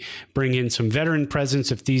really bring in some veteran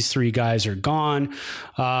presence if these three guys are gone.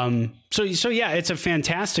 So yeah, it's a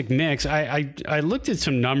fantastic mix. I looked at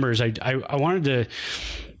some numbers. I wanted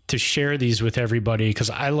to share these with everybody because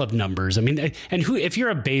I love numbers. I mean, and if you're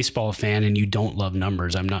a baseball fan and you don't love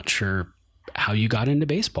numbers, I'm not sure how you got into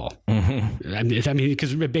baseball. Mm-hmm. I mean,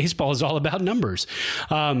 because baseball is all about numbers.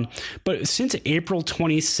 But since April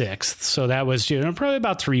 26th, so that was probably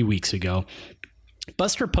about 3 weeks ago,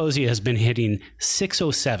 Buster Posey has been hitting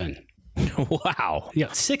 .607. Wow. Yeah,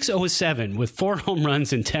 .607 with 4 home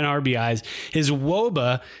runs and 10 RBIs. His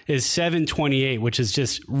WOBA is .728, which is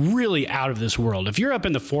just really out of this world. If you're up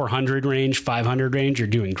in the 400 range, 500 range, you're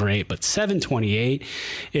doing great. But .728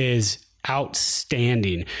 is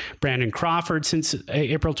outstanding. Brandon Crawford, since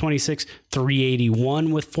April 26th,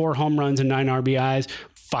 .381 with 4 home runs and 9 RBIs.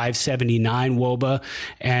 .579 WOBA,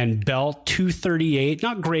 and Belt .238,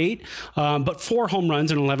 not great, but 4 home runs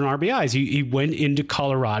and 11 RBIs. He went into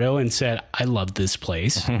Colorado and said, I love this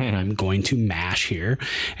place and I'm going to mash here.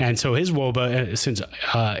 And so his WOBA since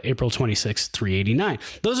April 26th, .389.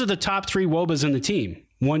 Those are the top 3 WOBAs in the team.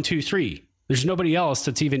 1, 2, 3. There's nobody else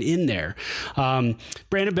that's even in there.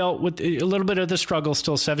 Brandon Belt with a little bit of the struggle,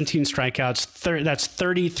 still 17 strikeouts. That's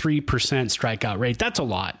 33% strikeout rate. That's a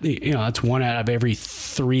lot. That's 1 out of every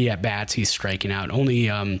 3 at bats he's striking out. Only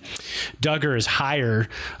Duggar is higher,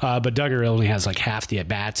 but Duggar only has like half the at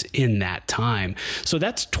bats in that time. So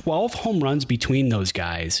that's 12 home runs between those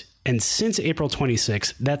guys. And since April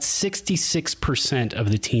 26th, that's 66%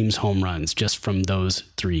 of the team's home runs just from those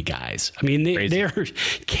 3 guys. I mean, they're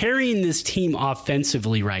carrying this team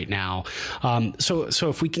offensively right now. So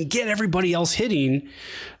if we can get everybody else hitting,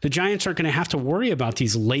 the Giants aren't going to have to worry about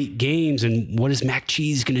these late games and what is Mac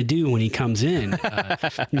Cheese going to do when he comes in. We're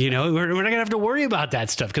not going to have to worry about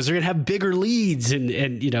that stuff because they're going to have bigger leads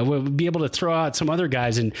and we'll be able to throw out some other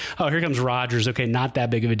guys. And, here comes Rogers. Okay, not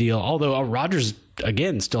that big of a deal. Although Rogers,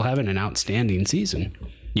 again, still having an outstanding season.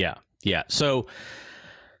 Yeah. So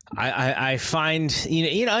I find,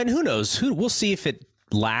 and who knows, we'll see if it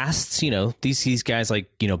lasts. These guys like,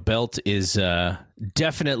 Belt is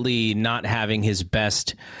definitely not having his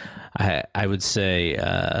best, I would say,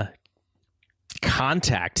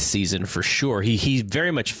 contact season for sure. He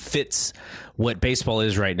very much fits what baseball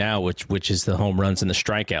is right now, which is the home runs and the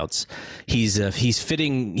strikeouts. He's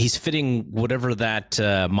fitting whatever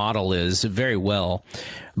that model is very well.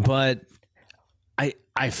 But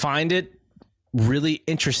I find it really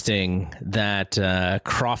interesting that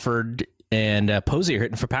Crawford and Posey are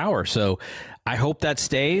hitting for power. So I hope that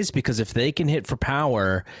stays, because if they can hit for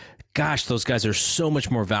power, gosh, those guys are so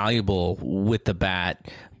much more valuable with the bat,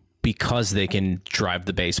 because they can drive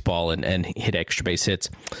the baseball and hit extra base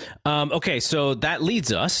hits. Okay, so that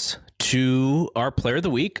leads us to our player of the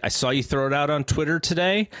week. I saw you throw it out on Twitter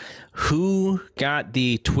today. Who got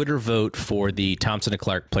the Twitter vote for the Thompson and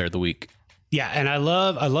Clark player of the week? Yeah, and I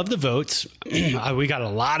love the votes. We got a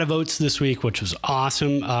lot of votes this week, which was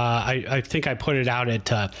awesome. I think I put it out at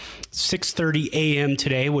 6:30 a.m.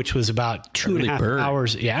 today, which was about 2.5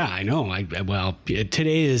 hours. Yeah, I know. Well,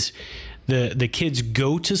 today is the kids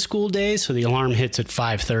go to school day, so the alarm hits at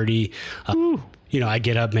 5:30. I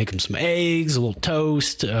get up, make them some eggs, a little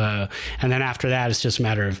toast, and then after that, it's just a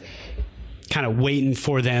matter of kind of waiting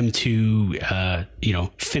for them to,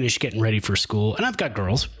 finish getting ready for school. And I've got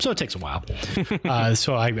girls, so it takes a while.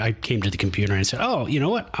 So I came to the computer and I said, oh, you know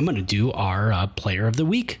what? I'm going to do our player of the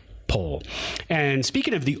week poll. And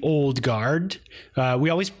speaking of the old guard, we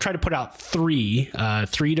always try to put out three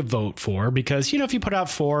to vote for, because, if you put out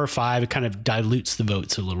 4 or 5, it kind of dilutes the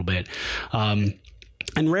votes a little bit. And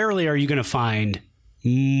rarely are you going to find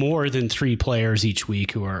more than 3 players each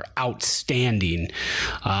week who are outstanding.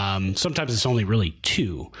 Sometimes it's only really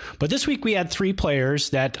 2. But this week we had 3 players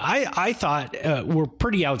that I thought were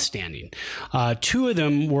pretty outstanding. 2 of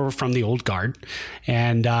them were from the old guard.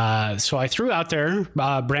 And so I threw out there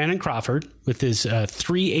Brandon Crawford with his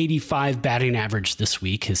 385 batting average this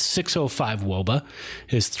week, his 605 WOBA,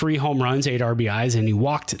 his 3 home runs, 8 RBIs, and he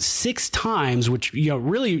walked 6 times, which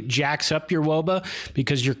really jacks up your WOBA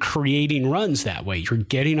because you're creating runs that way. You're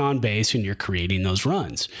getting on base and you're creating those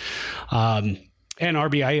runs. And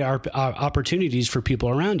RBI opportunities for people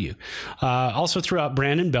around you. Also threw out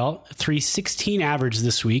Brandon Belt, 316 average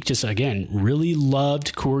this week. Just, again, really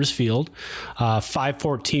loved Coors Field.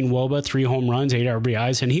 514 WOBA, 3 home runs, 8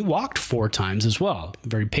 RBIs, and he walked 4 times as well.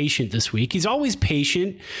 Very patient this week. He's always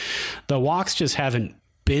patient. The walks just haven't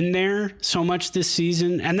been there so much this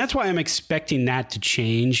season, and that's why I'm expecting that to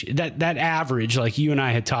change. That average, like you and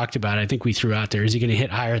I had talked about, I think we threw out there, is he going to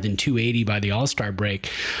hit higher than 280 by the All-Star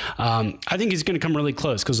break? I think he's going to come really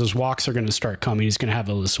close because those walks are going to start coming. He's going to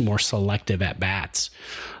have some more selective at-bats.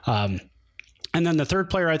 And then the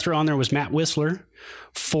third player I threw on there was Matt Wisler.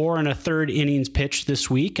 4 1/3 innings pitched this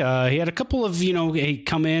week. He had a couple of, he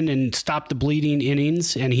come in and stop the bleeding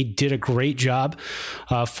innings, and he did a great job.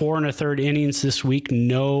 4 1/3 innings this week,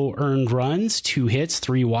 no earned runs, 2 hits,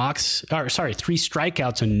 3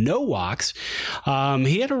 strikeouts and no walks.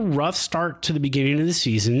 He had a rough start to the beginning of the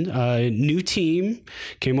season. New team,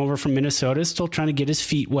 came over from Minnesota, still trying to get his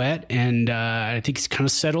feet wet, and I think he's kind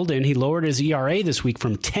of settled in. He lowered his ERA this week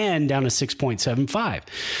from 10 down to 6.75.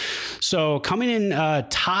 So coming in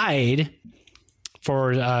tied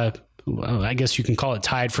for, I guess you can call it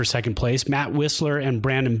tied for second place, Matt Wisler and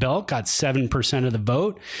Brandon Belt got 7% of the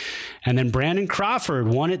vote. And then Brandon Crawford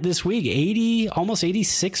won it this week, almost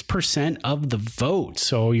 86% of the vote.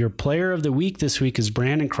 So your player of the week this week is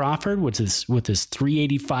Brandon Crawford with his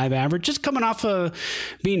 385 average, just coming off of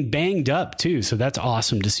being banged up too. So that's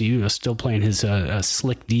awesome to see, still playing his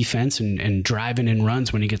slick defense and driving in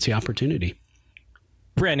runs when he gets the opportunity.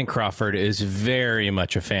 Brandon Crawford is very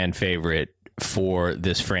much a fan favorite for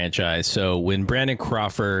this franchise. So when Brandon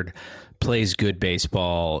Crawford plays good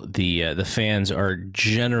baseball, the fans are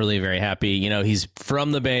generally very happy. He's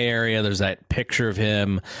from the Bay Area. There's that picture of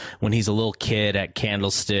him when he's a little kid at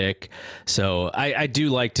Candlestick. So I do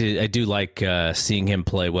like seeing him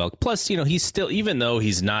play well. Plus, he's still, even though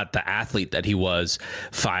he's not the athlete that he was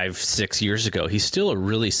 5-6 years ago, he's still a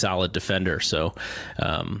really solid defender. So,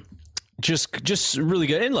 just really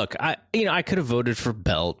good. And look, I could have voted for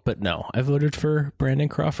Belt, but no, I voted for Brandon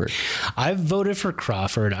Crawford. I voted for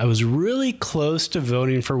Crawford. I was really close to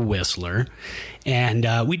voting for Whistler. And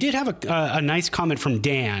we did have a nice comment from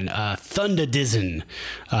Dan, Thunda Dizen,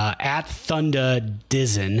 at Thunda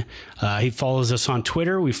Dizen. He follows us on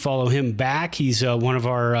Twitter. We follow him back. He's one of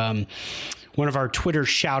our Twitter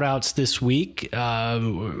shout outs this week.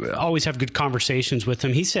 Always have good conversations with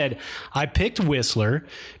him. He said, I picked Whistler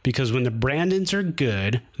because when the Brandons are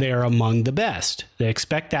good, they are among the best. They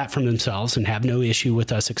expect that from themselves and have no issue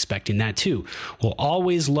with us expecting that too. We'll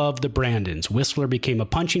always love the Brandons. Whistler became a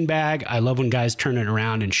punching bag. I love when guys turn it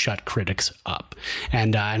around and shut critics up.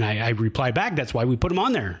 And I replied back, that's why we put him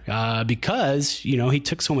on there, because, he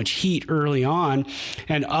took so much heat early on.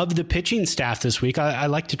 And of the pitching staff this week, I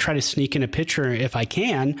like to try to sneak in a pitcher if I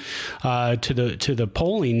can to the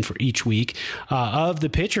polling for each week. Of the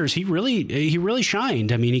pitchers, he really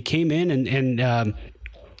shined. I mean, he came in and I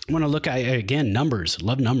want to look at, again, numbers.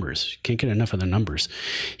 Love numbers. Can't get enough of the numbers.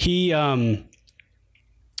 He,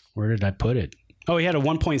 where did I put it? Oh, he had a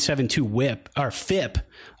 1.72 whip or FIP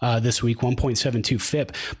this week, 1.72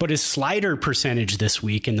 FIP. But his slider percentage this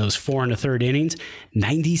week in those 4 1/3 innings,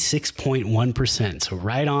 96.1%. So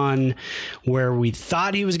right on where we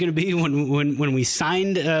thought he was going to be when we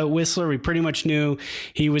signed Whistler. We pretty much knew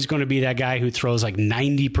he was going to be that guy who throws like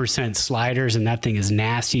 90% sliders, and that thing is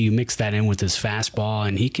nasty. You mix that in with his fastball,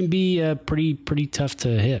 and he can be pretty tough to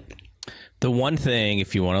hit. The one thing,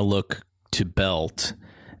 if you want to look to Belt,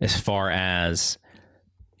 as far as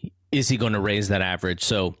is he going to raise that average?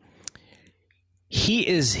 So he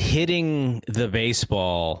is hitting the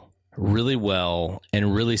baseball really well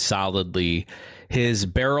and really solidly. His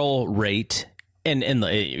barrel rate, and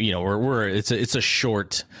you know, it's a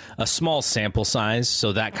small sample size,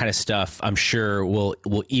 so that kind of stuff I'm sure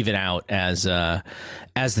will even out as the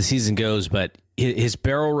season goes. But his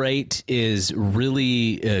barrel rate is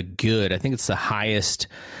really good. I think it's the highest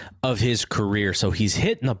of his career, so he's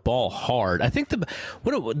hitting the ball hard. I think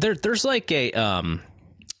there's like a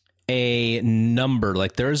number,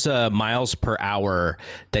 like there's a miles per hour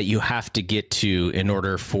that you have to get to in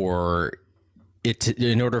order for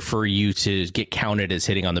you to get counted as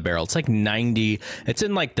hitting on the barrel. It's like 90. It's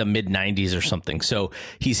in like the mid 90s or something. So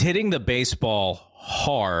he's hitting the baseball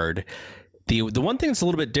hard. The one thing that's a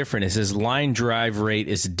little bit different is his line drive rate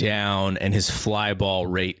is down and his fly ball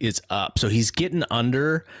rate is up. So he's getting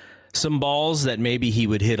under some balls that maybe he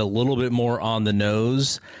would hit a little bit more on the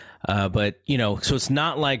nose. But, you know, so it's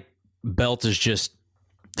not like Belt is just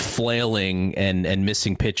flailing and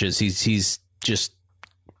missing pitches. He's just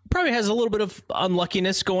probably has a little bit of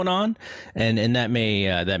unluckiness going on, and that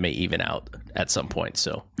may even out at some point.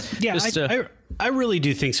 So yeah, I really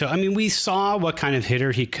do think so. I mean, we saw what kind of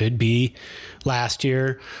hitter he could be last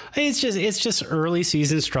year. It's just early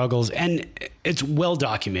season struggles, and it's well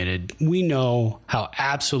documented. We know how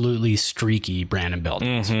absolutely streaky Brandon Belt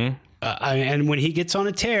is. Mm-hmm. And when he gets on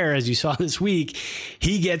a tear, as you saw this week,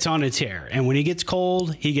 he gets on a tear. And when he gets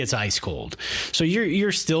cold, he gets ice cold. So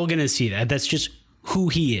you're still going to see that. That's just who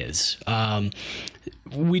he is.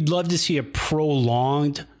 We'd love to see a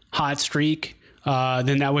prolonged hot streak.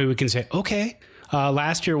 Then that way we can say, okay,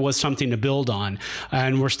 last year was something to build on,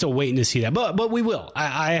 and we're still waiting to see that. But we will.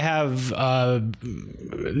 I have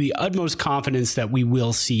the utmost confidence that we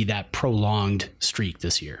will see that prolonged streak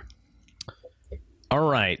this year. All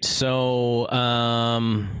right, so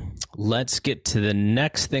let's get to the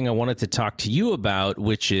next thing I wanted to talk to you about,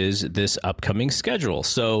 which is this upcoming schedule.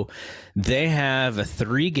 So they have a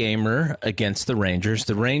 3-gamer against the Rangers.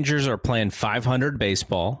 The Rangers are playing .500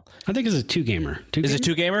 baseball. I think it's a 2-gamer. Is it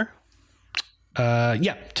 2-gamer?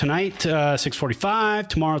 Yeah, tonight 6:45,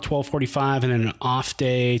 tomorrow 12:45, and then an off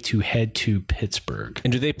day to head to Pittsburgh.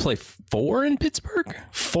 And do they play 4 in Pittsburgh?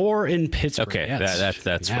 4 in Pittsburgh. Okay, yes.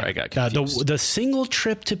 that's where I got confused. The single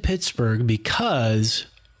trip to Pittsburgh because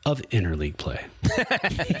of interleague play.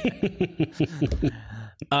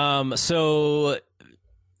 So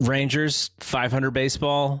Rangers .500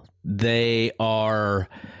 baseball. They are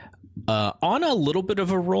on a little bit of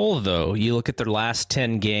a roll, though. You look at their last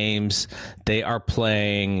 10 games, they are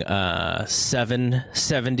playing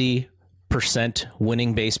 70%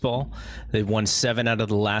 winning baseball. They've won 7 out of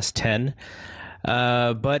the last 10.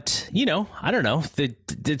 But, you know, I don't know.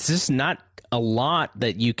 It's just not a lot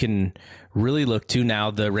that you can really look to. Now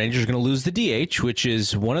the Rangers are going to lose the DH, which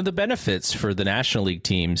is one of the benefits for the National League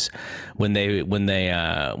teams when the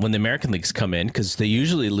American Leagues come in, because they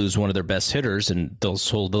usually lose one of their best hitters, and they'll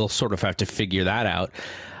sort of have to figure that out.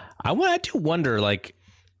 I do wonder, like,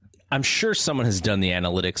 I'm sure someone has done the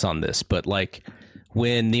analytics on this, but like,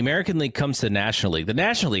 when the American League comes to the National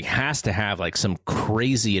League has to have like some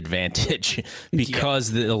crazy advantage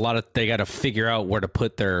because they got to figure out where to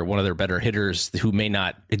put one of their better hitters who may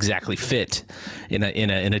not exactly fit in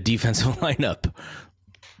a defensive lineup.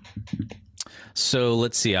 So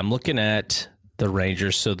let's see. I'm looking at the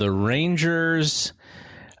Rangers. So the Rangers,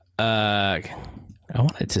 I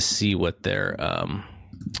wanted to see what their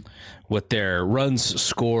runs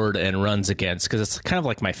scored and runs against, because it's kind of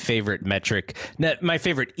like my favorite metric, my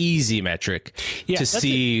favorite easy metric to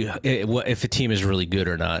see if a team is really good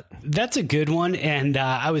or not. That's a good one. And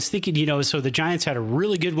I was thinking, so the Giants had a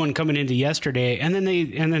really good one coming into yesterday, and then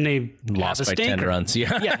they lost by 10 runs.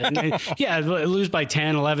 Lose by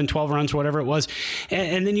 10, 11, 12 runs, whatever it was.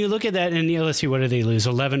 And then you look at that and let's see, what did they lose?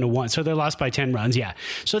 11-1. So they lost by 10 runs. Yeah.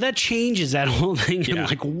 So that changes that whole thing in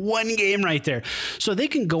like one game right there. So they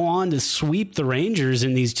can go on to sweep the Rangers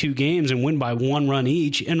in these 2 games and win by 1 run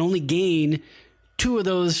each, and only gain 2 of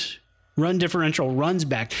those Run differential runs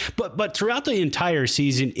back. But throughout the entire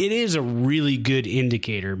season, it is a really good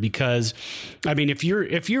indicator because, I mean, if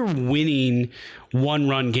you're winning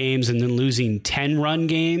 1-run games and then losing 10-run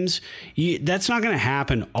games, that's not going to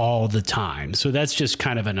happen all the time. So that's just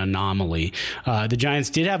kind of an anomaly. The Giants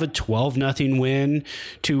did have a 12-0 win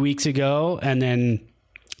 2 weeks ago, and then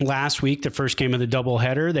last week, the first game of the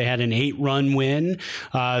doubleheader, they had an 8-run win.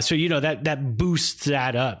 So, that boosts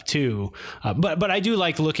that up too. But I do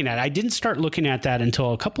like looking at it. I didn't start looking at that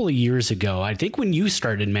until a couple of years ago. I think when you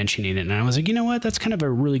started mentioning it, and I was like, you know what? That's kind of a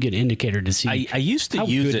really good indicator to see. I used to how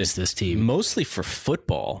use good it is this team mostly for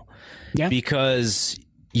football. Yeah. Because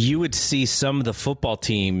you would see some of the football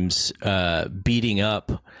teams beating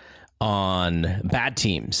up on bad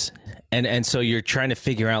teams. And so you're trying to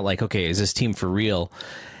figure out, like, okay, is this team for real?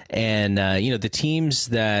 And, the teams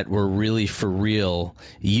that were really for real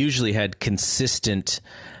usually had consistent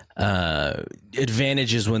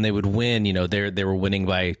advantages when they would win. They were winning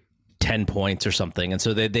by 10 points or something. And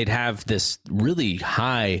so they'd have this really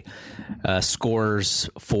high scores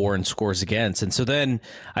for and scores against. And so then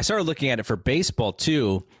I started looking at it for baseball,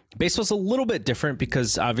 too. Baseball's a little bit different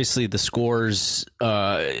because obviously the scores,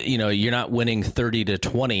 you're not winning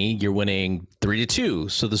 30-20, you're winning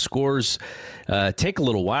 3-2. So the scores take a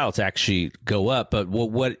little while to actually go up. But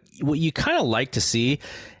what you kind of like to see,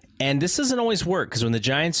 and this doesn't always work, because when the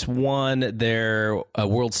Giants won their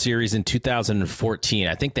World Series in 2014,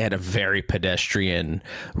 I think they had a very pedestrian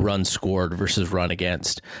run scored versus run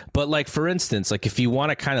against. But like, for instance, like if you want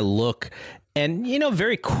to kind of look and,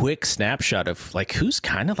 very quick snapshot of like who's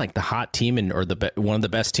kind of like the hot team or one of the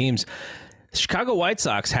best teams. The Chicago White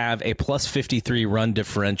Sox have a plus 53 run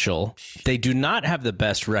differential. They do not have the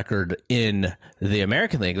best record in the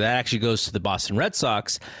American League. That actually goes to the Boston Red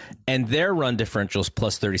Sox, and their run differential is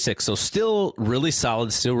plus 36. So still really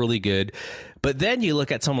solid, still really good. But then you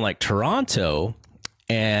look at someone like Toronto,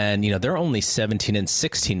 and, they're only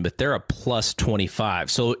 17-16, but they're a plus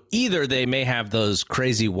 25. So either they may have those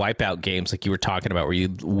crazy wipeout games like you were talking about where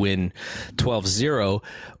you win 12-0,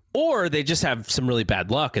 or they just have some really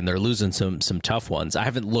bad luck and they're losing some tough ones. I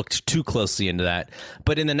haven't looked too closely into that.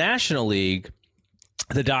 But in the National League,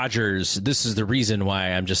 the Dodgers, this is the reason why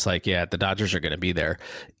I'm just like, yeah, the Dodgers are going to be there.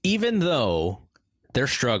 Even though they're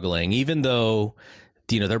struggling, even though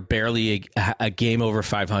they're barely a game over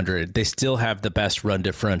 500. They still have the best run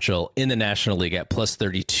differential in the National League at plus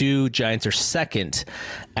 32. Giants are second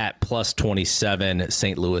at plus 27.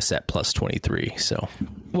 St. Louis at plus 23. So,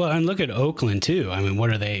 well, and look at Oakland too. I mean, what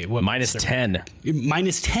are they? Minus 10.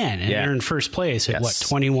 Minus 10, and they're in first place at yes.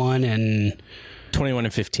 21 and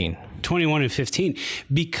 15. 21 and 15,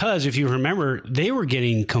 because if you remember, they were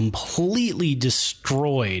getting completely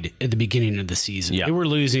destroyed at the beginning of the season. Yeah. They were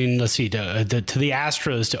losing, to the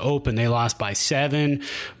Astros to open. They lost by 7,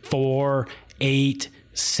 4, 8,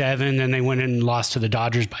 7. Then they went and lost to the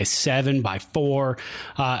Dodgers by 7, by 4.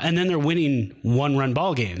 And then they're winning 1-run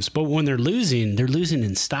ball games. But when they're losing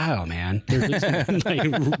in style, man. They're losing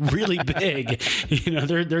like really big.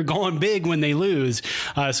 They're going big when they lose.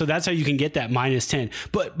 So that's how you can get that minus 10.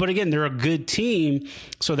 But again, they're a good team.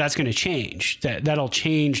 So that's going to change. That'll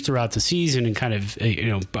change throughout the season, and kind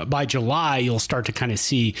of, by July, you'll start to kind of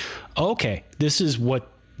see, okay, this is what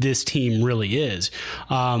this team really is.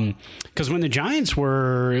 Because when the Giants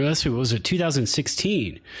were, let's see, what was it,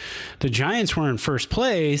 2016, the Giants were in first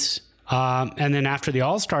place. And then after the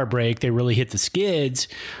All-Star break, they really hit the skids.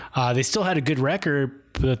 They still had a good record,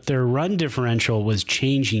 but their run differential was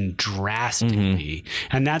changing drastically.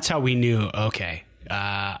 Mm-hmm. And that's how we knew, okay,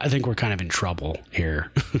 I think we're kind of in trouble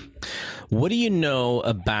here. What do you know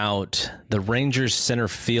about the Rangers center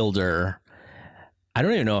fielder? I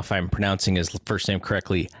don't even know if I'm pronouncing his first name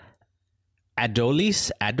correctly.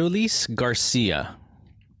 Adolis Garcia.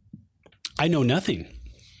 I know nothing.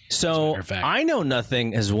 So I know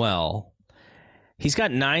nothing as well. He's got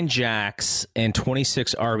 9 jacks and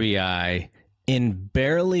 26 RBI in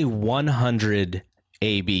barely 100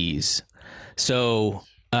 ABs. So,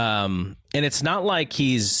 and it's not like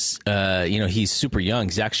he's, he's super young.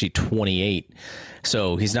 He's actually 28.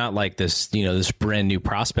 So he's not like this, this brand new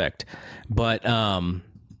prospect. But,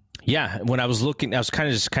 when I was looking, I was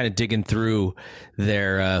kind of digging through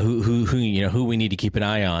their who we need to keep an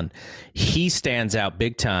eye on. He stands out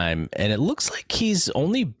big time, and it looks like he's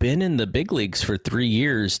only been in the big leagues for 3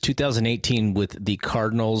 years. 2018 with the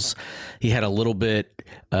Cardinals, he had a little bit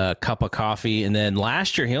cup of coffee, and then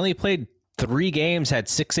last year he only played 3 games, had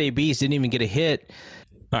 6 ABs, didn't even get a hit.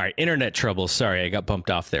 All right, internet trouble. Sorry, I got bumped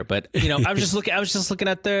off there, but I was just looking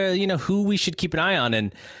at the who we should keep an eye on,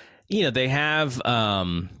 and they have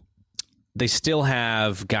they still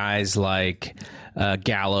have guys like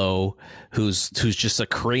Gallo, who's just a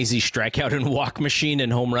crazy strikeout and walk machine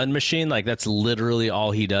and home run machine. Like, that's literally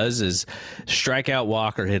all he does is strike out,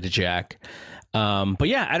 walk, or hit a jack. But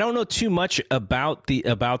yeah, I don't know too much about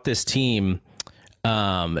this team.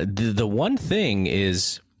 The one thing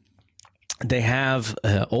is they have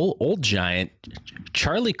old Giant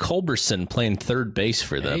Charlie Culberson playing third base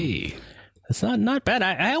for them. Hey. It's not bad.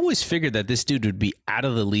 I always figured that this dude would be out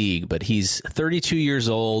of the league, but he's 32 years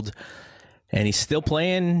old and he's still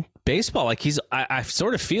playing baseball. Like, I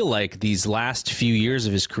sort of feel like these last few years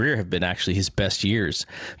of his career have been actually his best years,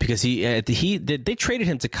 because they traded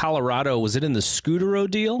him to Colorado. Was it in the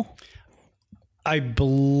Scutaro deal? I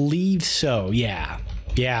believe so. Yeah.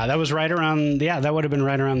 That was right around. Yeah, that would have been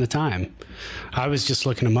right around the time. I was just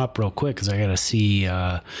looking him up real quick because I got to see.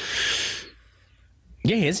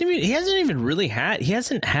 Yeah, he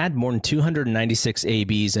hasn't had more than 296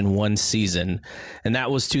 ABs in one season, and that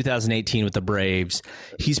was 2018 with the Braves.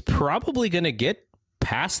 He's probably going to get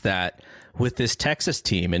past that with this Texas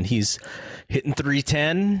team, and he's hitting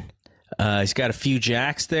 310. He's got a few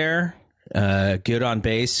jacks there. Good on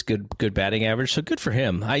base, good batting average, so good for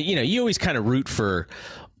him. You always kind of root for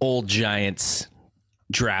old Giants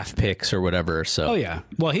draft picks or whatever. So oh yeah,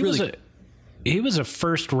 well he was a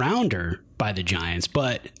first rounder by the Giants,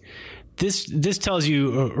 but this tells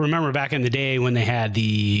you, remember back in the day when they had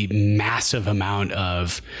the massive amount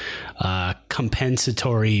of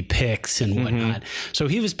compensatory picks and whatnot. So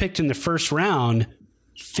he was picked in the first round,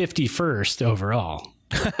 51st overall.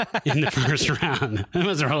 In the first round.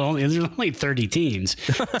 There's only 30 teams.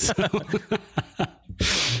 So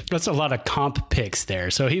that's a lot of comp picks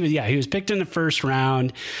there. So he was picked in the first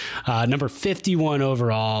round, number 51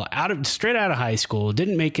 overall, straight out of high school.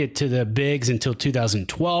 Didn't make it to the bigs until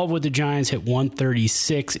 2012 with the Giants, hit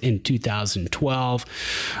 136 in 2012.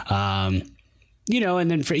 And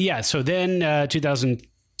then so then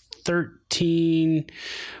 2013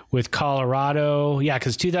 with Colorado. Yeah,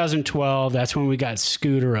 because 2012, that's when we got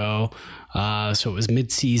Scutaro. So it was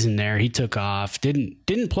midseason there. He took off.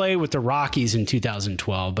 Didn't play with the Rockies in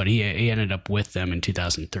 2012, but he ended up with them in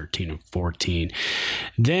 2013 and 14.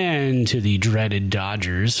 Then to the dreaded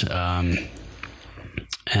Dodgers, and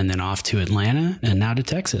then off to Atlanta, and now to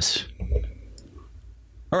Texas.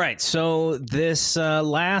 All right, so this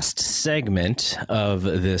last segment of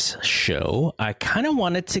this show, I kind of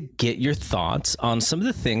wanted to get your thoughts on some of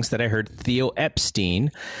the things that I heard Theo Epstein,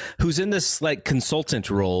 who's in this like consultant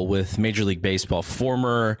role with Major League Baseball,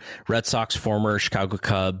 former Red Sox, former Chicago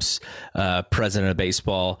Cubs, president of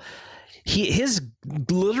baseball. His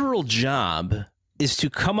literal job is to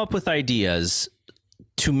come up with ideas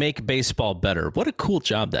to make baseball better. What a cool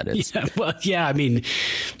job that is. Yeah, I mean,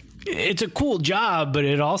 it's a cool job, but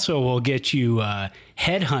it also will get you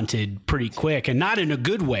headhunted pretty quick, and not in a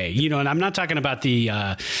good way. And I'm not talking about the,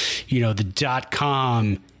 the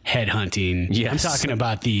 .com headhunting. Yes. I'm talking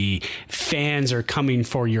about the fans are coming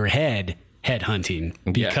for your head headhunting,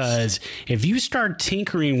 because if you start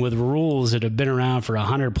tinkering with rules that have been around for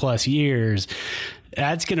 100 plus years,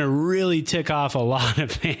 that's going to really tick off a lot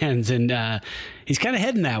of fans. And he's kind of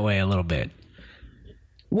heading that way a little bit.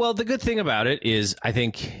 Well, the good thing about it is I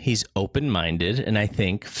think he's open-minded, and I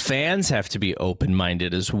think fans have to be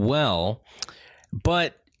open-minded as well.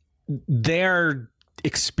 But they're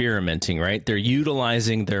experimenting, right? They're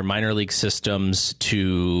utilizing their minor league systems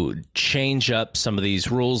to change up some of these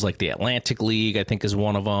rules, like the Atlantic League, I think, is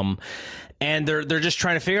one of them. And they're just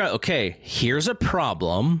trying to figure out, okay, here's a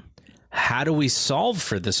problem. How do we solve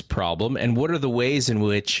for this problem? And what are the ways in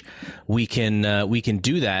which we can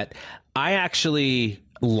do that? I actually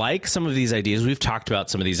like some of these ideas. We've talked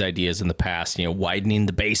about some of these ideas in the past, widening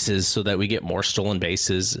the bases so that we get more stolen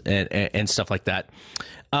bases and stuff like that.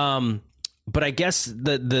 But I guess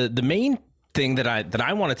the main thing that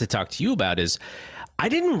I wanted to talk to you about is I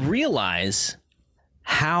didn't realize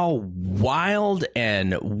how wild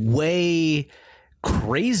and way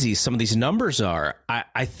crazy some of these numbers are.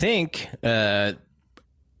 I think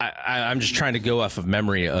I'm just trying to go off of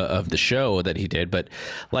memory of the show that he did, but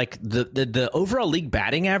like the overall league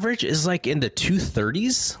batting average is like in the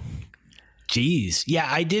 230s. Jeez. Yeah,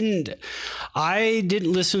 I didn't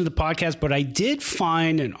listen to the podcast, but I did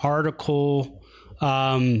find an article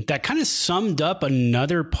that kind of summed up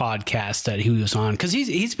another podcast that he was on, because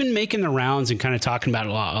he's been making the rounds and kind of talking about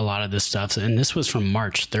a lot of this stuff. And this was from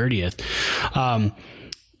March 30th.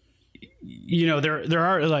 There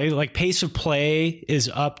are like pace of play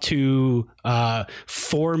is up to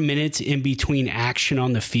 4 minutes in between action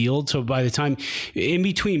on the field. So by the time in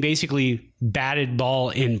between basically batted ball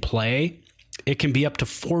in play, it can be up to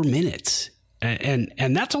 4 minutes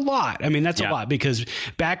And that's a lot. I mean, that's a lot, because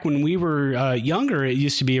back when we were younger, it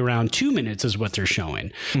used to be around 2 minutes is what they're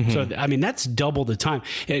showing. So, I mean, that's double the time.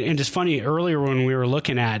 And it's funny, earlier when we were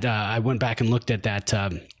looking at, I went back and looked at that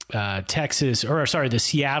the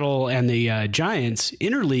Seattle and the Giants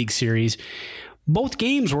interleague series. Both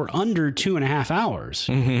games were under 2.5 hours.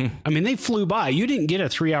 I mean, they flew by. You didn't get a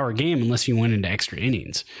 3-hour game unless you went into extra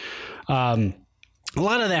innings. A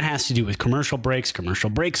lot of that has to do with commercial breaks. Commercial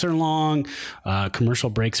breaks are long. Commercial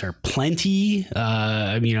breaks are plenty.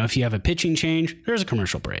 If you have a pitching change, there's a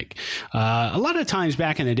commercial break. A lot of times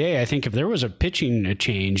back in the day, I think if there was a pitching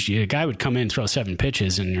change, a guy would come in, throw 7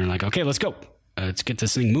 pitches, and you're like, okay, let's go. Let's get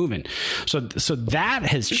this thing moving. So that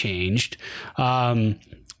has changed.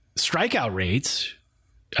 Strikeout rates.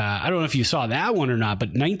 I don't know if you saw that one or not, but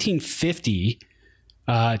 1950,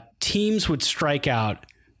 teams would strike out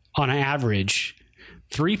on average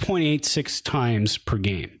 3.86 times per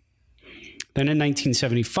game. Then in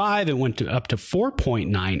 1975, it went up to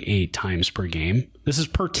 4.98 times per game. This is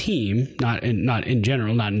per team, not in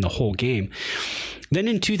general, not in the whole game. Then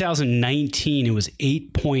in 2019, it was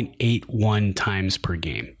 8.81 times per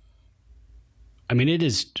game. I mean, it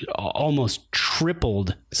is almost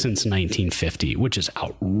tripled since 1950, which is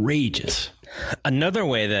outrageous. Another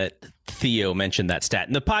way that Theo mentioned that stat,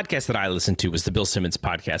 and the podcast that I listened to was the Bill Simmons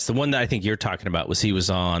podcast. The one that I think you're talking about was he was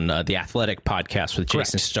on the Athletic podcast with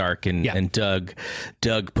Jason Stark and Doug.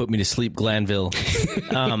 Doug put me to sleep, Glanville.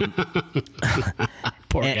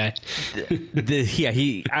 Poor guy.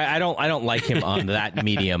 I don't like him on that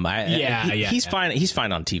medium. He's fine. He's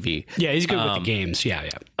fine on TV. Yeah, he's good with the games. Yeah.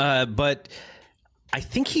 But I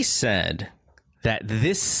think he said that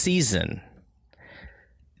this season,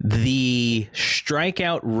 the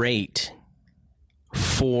strikeout rate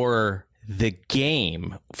for the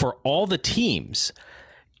game for all the teams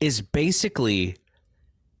is basically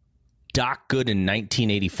Doc Good in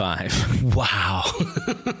 1985. Wow.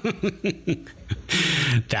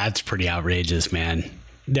 That's pretty outrageous, man.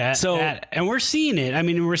 And we're seeing it. I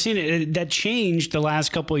mean, we're seeing it. That changed the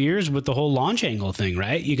last couple of years with the whole launch angle thing,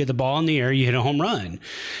 right? You get the ball in the air, you hit a home run.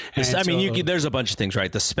 There's a bunch of things, right?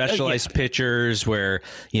 The specialized pitchers where,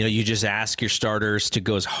 you just ask your starters to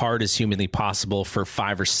go as hard as humanly possible for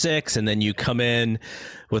 5 or 6, and then you come in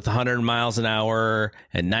with 100 miles an hour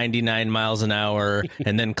and 99 miles an hour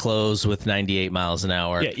and then close with 98 miles an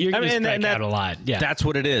hour. Yeah, you're going to strike out a lot. Yeah. That's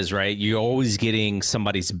what it is, right? You're always getting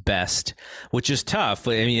somebody's best, which is tough.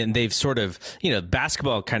 I mean, they've sort of,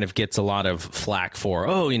 basketball kind of gets a lot of flack for,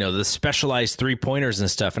 the specialized 3-pointers and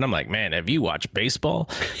stuff. And I'm like, man, have you watched baseball?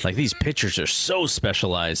 Like, these pitchers are so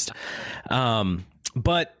specialized.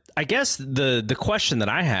 But I guess the question that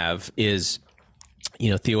I have is,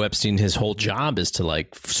 Theo Epstein, his whole job is to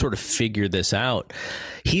sort of figure this out.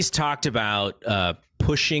 He's talked about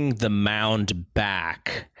pushing the mound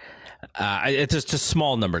back. It's just a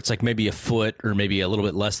small number. It's like maybe a foot or maybe a little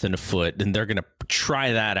bit less than a foot. And they're going to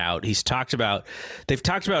try that out. They've talked about,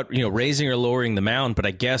 raising or lowering the mound. But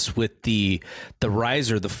I guess with the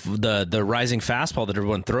riser, the rising fastball that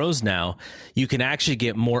everyone throws now, you can actually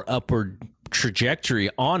get more upward trajectory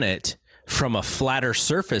on it from a flatter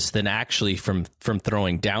surface than actually from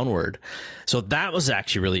throwing downward. So that was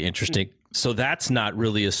actually really interesting. So that's not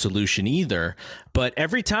really a solution either. But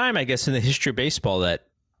every time, I guess, in the history of baseball that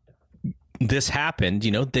this happened,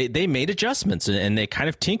 they made adjustments and they kind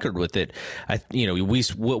of tinkered with it.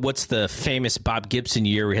 What's the famous Bob Gibson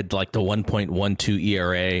year? We had like the 1.12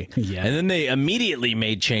 ERA. Yeah. And then they immediately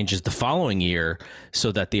made changes the following year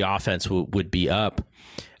so that the offense would be up.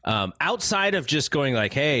 Outside of just going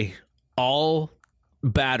like, hey, all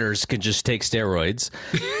batters can just take steroids.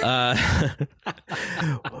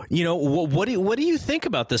 What do you think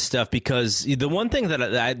about this stuff? Because the one thing that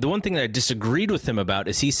I disagreed with him about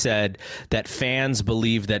is he said that fans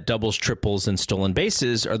believe that doubles, triples, and stolen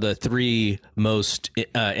bases are the 3 most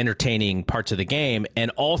entertaining parts of the game,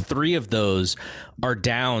 and all 3 of those are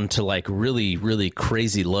down to like really, really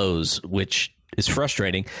crazy lows, which is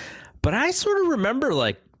frustrating. But I sort of remember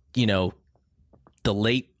the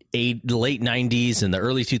late 90s and the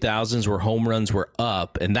early 2000s where home runs were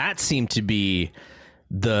up, and that seemed to be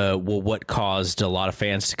what caused a lot of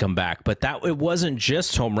fans to come back. But it wasn't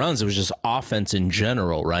just home runs, it was just offense in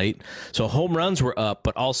general, right? So home runs were up,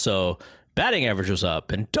 but also batting average was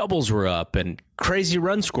up and doubles were up and crazy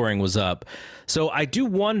run scoring was up. So I do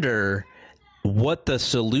wonder what the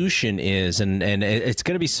solution is, and it's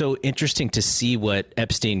going to be so interesting to see what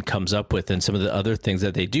Epstein comes up with and some of the other things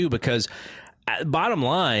that they do, because bottom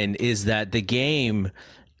line is that the game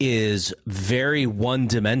is very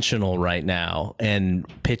one-dimensional right now, and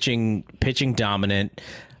pitching dominant.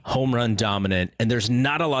 home run dominant, and there's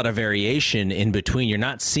not a lot of variation in between. You're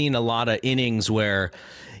not seeing a lot of innings where,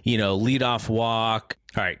 leadoff walk.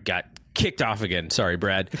 All right, got kicked off again. Sorry,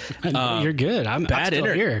 Brad. You're good. I'm still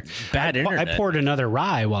here. Bad internet. I poured another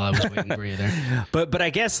rye while I was waiting for you there. But I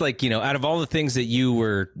guess out of all the things that you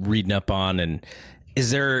were reading up on, and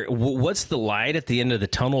what's the light at the end of the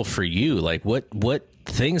tunnel for you? Like what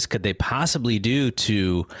things could they possibly do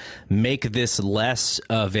to make this less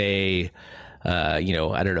of a I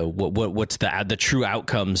don't know what's the true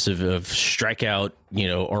outcomes of strikeout,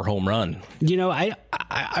 or home run.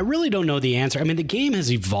 I really don't know the answer. I mean, the game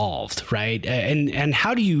has evolved, right? And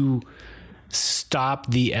how do you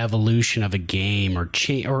stop the evolution of a game or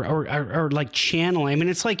like channel? I mean,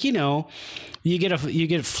 it's like, you get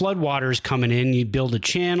floodwaters coming in, you build a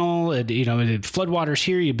channel, floodwaters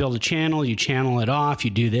here, you build a channel, you channel it off,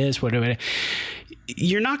 you do this, whatever.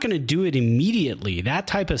 You're not going to do it immediately. That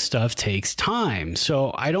type of stuff takes time.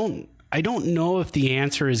 So I don't know if the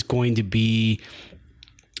answer is going to be,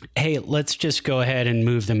 hey, let's just go ahead and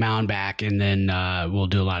move the mound back, and then we'll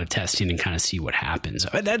do a lot of testing and kind of see what happens.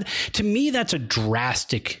 To me, that's a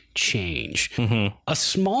drastic change. Mm-hmm. A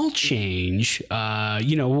small change,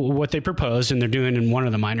 what they proposed, and they're doing in one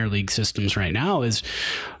of the minor league systems right now, is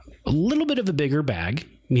a little bit of a bigger bag,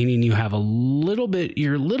 meaning you have you're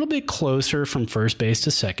a little bit closer from first base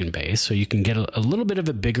to second base, so you can get a little bit of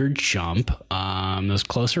a bigger jump. Those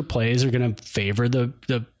closer plays are going to favor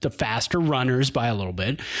the faster runners by a little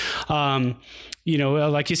bit.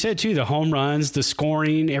 Like you said too, the home runs, the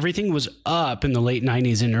scoring, everything was up in the late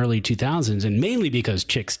 90s and early 2000s, and mainly because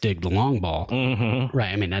chicks dig the long ball. Mm-hmm.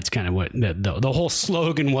 Right. I mean, that's kind of what the whole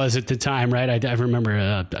slogan was at the time, right? I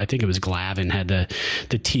remember, I think it was Glavine had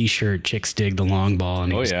the t-shirt, chicks dig the long ball,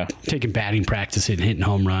 and he was taking batting practice and hitting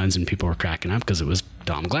home runs, and people were cracking up because it was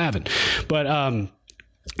Tom Glavine. But,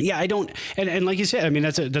 I don't, and like you said, I mean,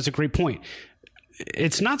 that's a great point.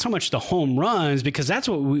 It's not so much the home runs, because that's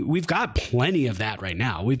what we've got plenty of that right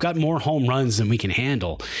now. We've got more home runs than we can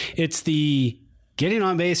handle. It's the getting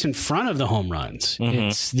on base in front of the home runs. Mm-hmm.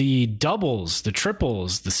 It's the doubles, the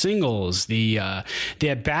triples, the singles, the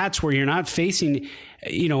at-bats where you're not facing,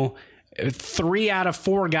 3 out of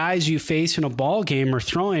 4 guys you face in a ball game are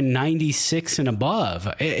throwing 96 and above.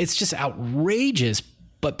 It's just outrageous.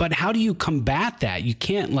 But how do you combat that? You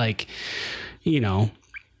can't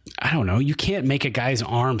I don't know. You can't make a guy's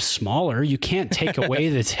arm smaller. You can't take away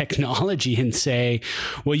the technology and say,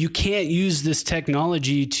 well, you can't use this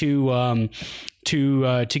technology to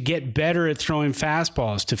get better at throwing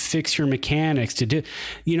fastballs, to fix your mechanics, to do,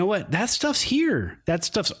 you know what? That stuff's here. That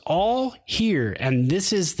stuff's all here. And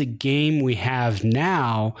this is the game we have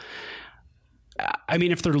now. I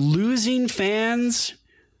mean, if they're losing fans,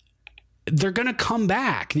 they're going to come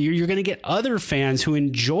back. You're going to get other fans who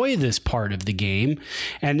enjoy this part of the game.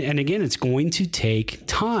 And again, it's going to take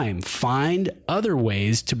time. Find other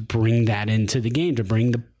ways to bring that into the game, to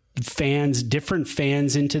bring the different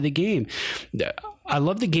fans into the game. I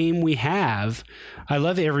love the game we have. I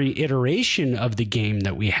love every iteration of the game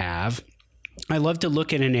that we have. I love to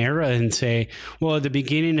look at an era and say, well, at the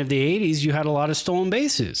beginning of the 80s, you had a lot of stolen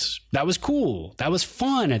bases. That was cool. That was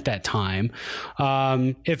fun at that time.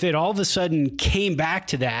 If it all of a sudden came back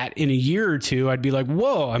to that in a year or two, I'd be like,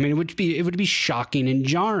 whoa. I mean, it would be shocking and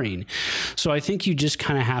jarring. So I think you just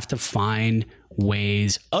kind of have to find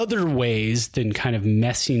other ways than kind of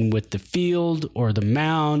messing with the field or the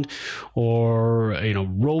mound or,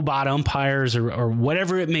 robot umpires or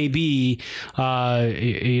whatever it may be.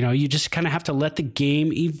 You just kind of have to let the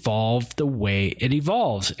game evolve the way it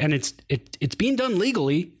evolves. And it's being done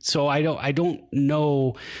legally. So I don't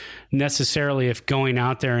know necessarily if going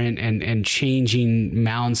out there and changing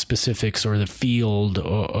mound specifics or the field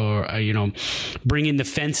or bringing the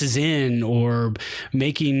fences in or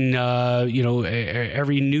making,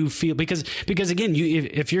 every new field, because again,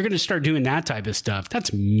 if you're going to start doing that type of stuff,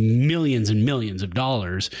 that's millions and millions of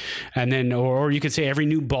dollars. And then, or you could say every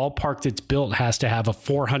new ballpark that's built has to have a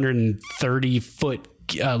 430-foot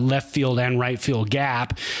left field and right field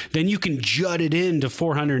gap. Then you can jut it into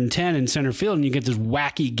 410 in center field, and you get these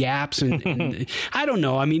wacky gaps. And I don't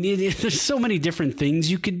know. I mean, there's so many different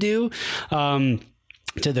things you could do to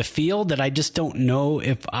the field that I just don't know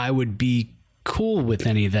if I would be cool with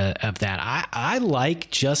any of that. I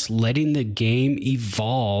like just letting the game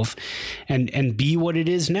evolve and be what it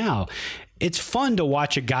is now. It's fun to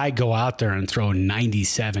watch a guy go out there and throw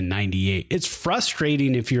 97, 98. It's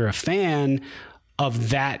frustrating if you're a fan of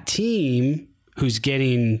that team who's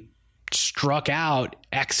getting struck out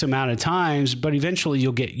X amount of times, but eventually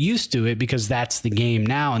you'll get used to it because that's the game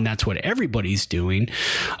now and that's what everybody's doing.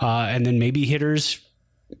 And then maybe hitters,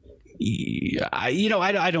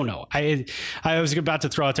 I don't know. I was about to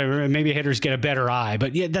throw out there, maybe hitters get a better eye,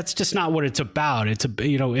 but yeah, that's just not what it's about. It's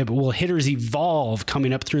will hitters evolve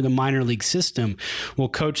coming up through the minor league system? Will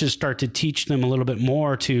coaches start to teach them a little bit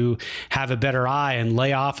more to have a better eye and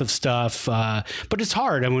lay off of stuff? But it's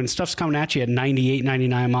hard. And when stuff's coming at you at 98,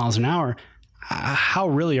 99 miles an hour, how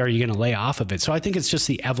really are you going to lay off of it? So I think it's just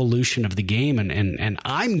the evolution of the game, and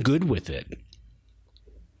I'm good with it.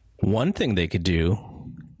 One thing they could do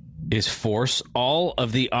is force all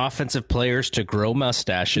of the offensive players to grow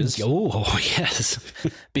mustaches. Oh, yes.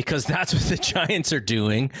 Because that's what the Giants are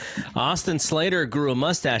doing. Austin Slater grew a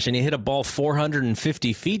mustache and he hit a ball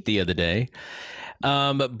 450 feet the other day.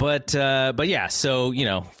 But yeah, so,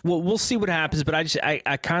 we'll see what happens. But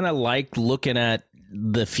I kind of like looking at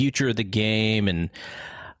the future of the game, and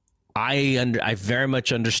I very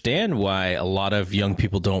much understand why a lot of young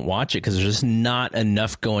people don't watch it, because there's just not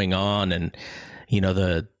enough going on. And,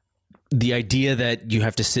 the idea that you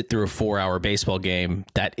have to sit through a 4-hour baseball game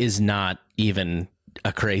that is not even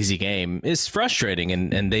a crazy game is frustrating,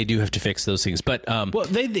 and they do have to fix those things. But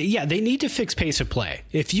they need to fix pace of play.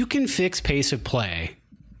 If you can fix pace of play,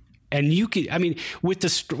 and you can, with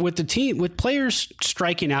the team, with players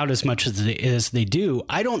striking out as much as they do,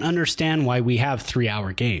 I don't understand why we have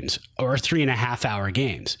 3-hour games or 3.5-hour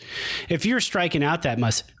games. If you're striking out that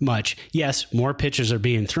much, yes, more pitches are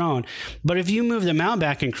being thrown, but if you move the mound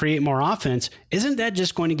back and create more offense, isn't that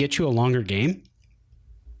just going to get you a longer game?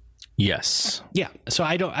 Yes. Yeah. So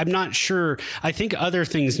I'm not sure. I think other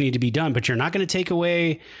things need to be done, but you're not going to take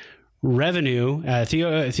away revenue.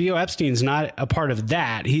 Theo Epstein's not a part of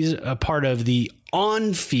that. He's a part of the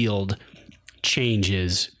on-field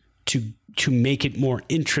changes to make it more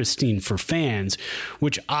interesting for fans,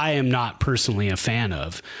 which I am not personally a fan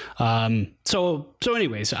of. So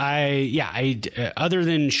anyways, other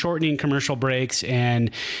than shortening commercial breaks and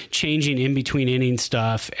changing in between inning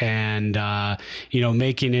stuff and,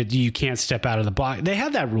 making it, you can't step out of the box. They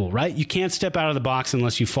have that rule, right? You can't step out of the box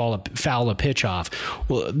unless you foul a pitch off.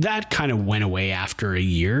 Well, that kind of went away after a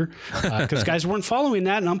year because guys weren't following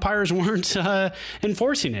that and umpires weren't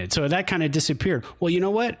enforcing it. So that kind of disappeared. Well, you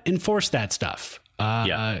know what? Enforce that stuff.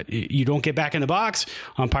 You don't get back in the box.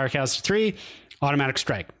 Umpire counts to 3. Automatic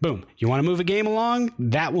strike. Boom. You want to move a game along?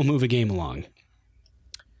 That will move a game along.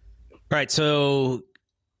 Right. So,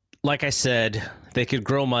 like I said, they could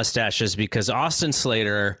grow mustaches because Austin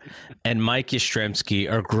Slater and Mike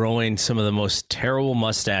Yastrzemski are growing some of the most terrible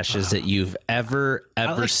mustaches that you've ever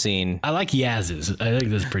seen. I like Yaz's. I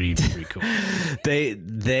think that's pretty cool.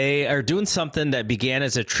 They are doing something that began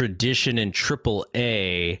as a tradition in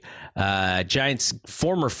AAA. Giants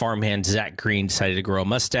former farmhand Zach Green decided to grow a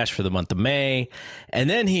mustache for the month of May, and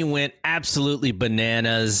then he went absolutely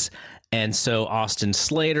bananas. And so Austin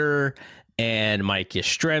Slater and Mike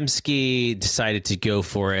Yastrzemski decided to go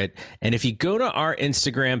for it. And if you go to our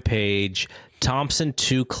Instagram page,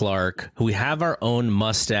 Thompson2 Clark, we have our own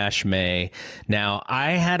mustache May. Now,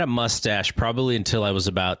 I had a mustache probably until I was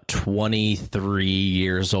about 23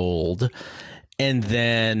 years old, and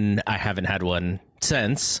then I haven't had one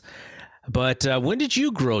since. But when did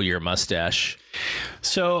you grow your mustache?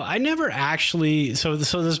 So I never actually. So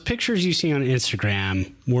those pictures you see on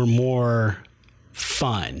Instagram were more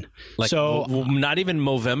fun. Not even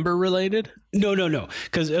Movember related? No.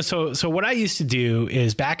 Because so what I used to do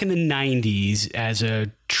is back in the 90s as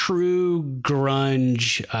a true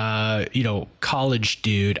grunge, college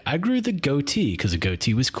dude, I grew the goatee because the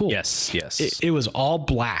goatee was cool. Yes. It was all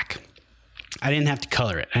black. I didn't have to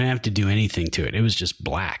color it. I didn't have to do anything to it. It was just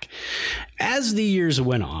black. As the years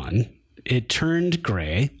went on, it turned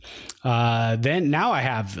gray. Then now I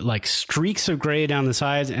have like streaks of gray down the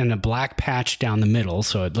sides and a black patch down the middle.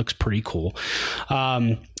 So it looks pretty cool.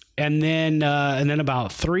 And then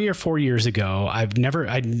about 3 or 4 years ago, I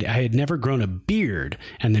had never grown a beard,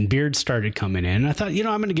 and then beards started coming in. And I thought, I'm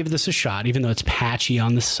going to give this a shot, even though it's patchy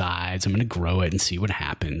on the sides. I'm going to grow it and see what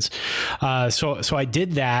happens. So I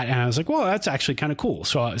did that, and I was like, well, that's actually kind of cool.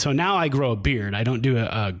 So now I grow a beard. I don't do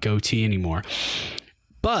a goatee anymore.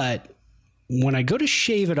 But when I go to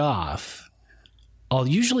shave it off, I'll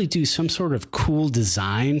usually do some sort of cool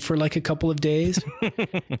design for like a couple of days.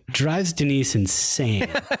 Drives Denise insane,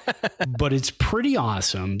 but it's pretty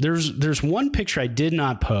awesome. There's one picture I did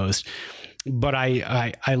not post, but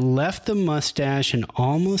I left the mustache and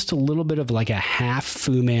almost a little bit of like a half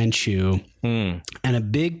Fu Manchu and a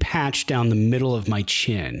big patch down the middle of my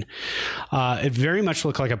chin. It very much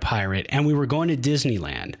looked like a pirate, and we were going to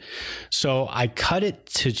Disneyland. So I cut it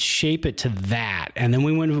to shape it to that. And then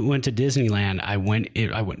we went to Disneyland. I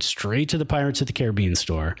went straight to the Pirates of the Caribbean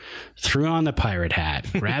store, threw on the pirate hat,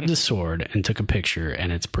 grabbed a sword, and took a picture,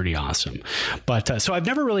 and it's pretty awesome. But so I've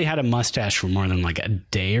never really had a mustache for more than like a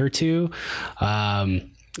day or two.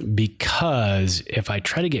 Because if I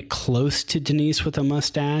try to get close to Denise with a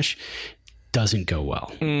mustache, doesn't go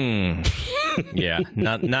well. Yeah,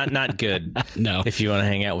 not good. No. If you want to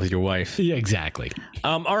hang out with your wife. Yeah, exactly.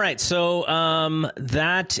 All right, so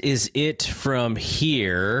that is it from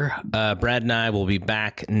here. Brad and I will be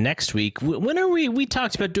back next week. When are we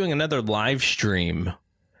talked about doing another live stream.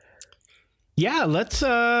 Yeah, let's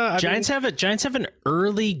Giants have an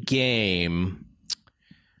early game.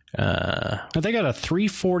 They got a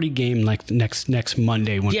 3:40 game like next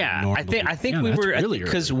Monday. I think we were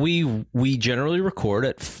because we generally record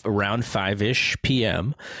at around 5-ish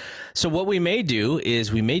p.m. So what we may do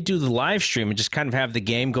is we may do the live stream and just kind of have the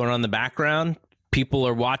game going on in the background. People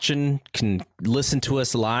are watching, can listen to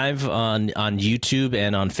us live on YouTube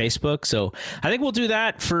and on Facebook. So I think we'll do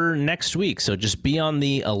that for next week. So just be on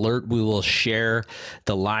the alert. We will share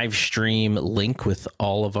the live stream link with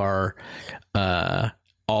all of our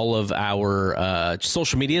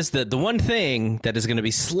social medias. The one thing that is going to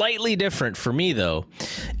be slightly different for me, though,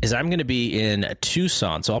 is I'm going to be in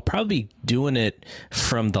Tucson. So I'll probably be doing it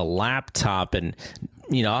from the laptop. And,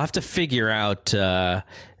 I'll have to figure out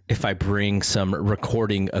if I bring some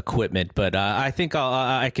recording equipment. But I think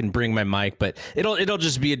I can bring my mic. But it'll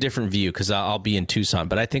just be a different view because I'll be in Tucson.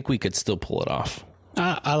 But I think we could still pull it off.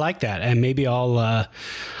 I like that. And maybe I'll,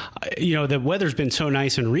 the weather's been so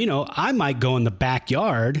nice in Reno, I might go in the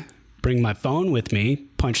backyard, bring my phone with me,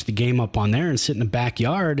 punch the game up on there and sit in the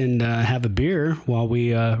backyard and have a beer while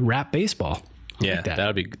we wrap baseball. Like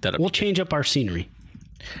that. We'll change up our scenery.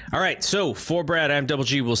 All right. So for Brad, I'm Double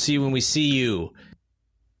G. We'll see you when we see you.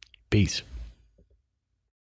 Peace.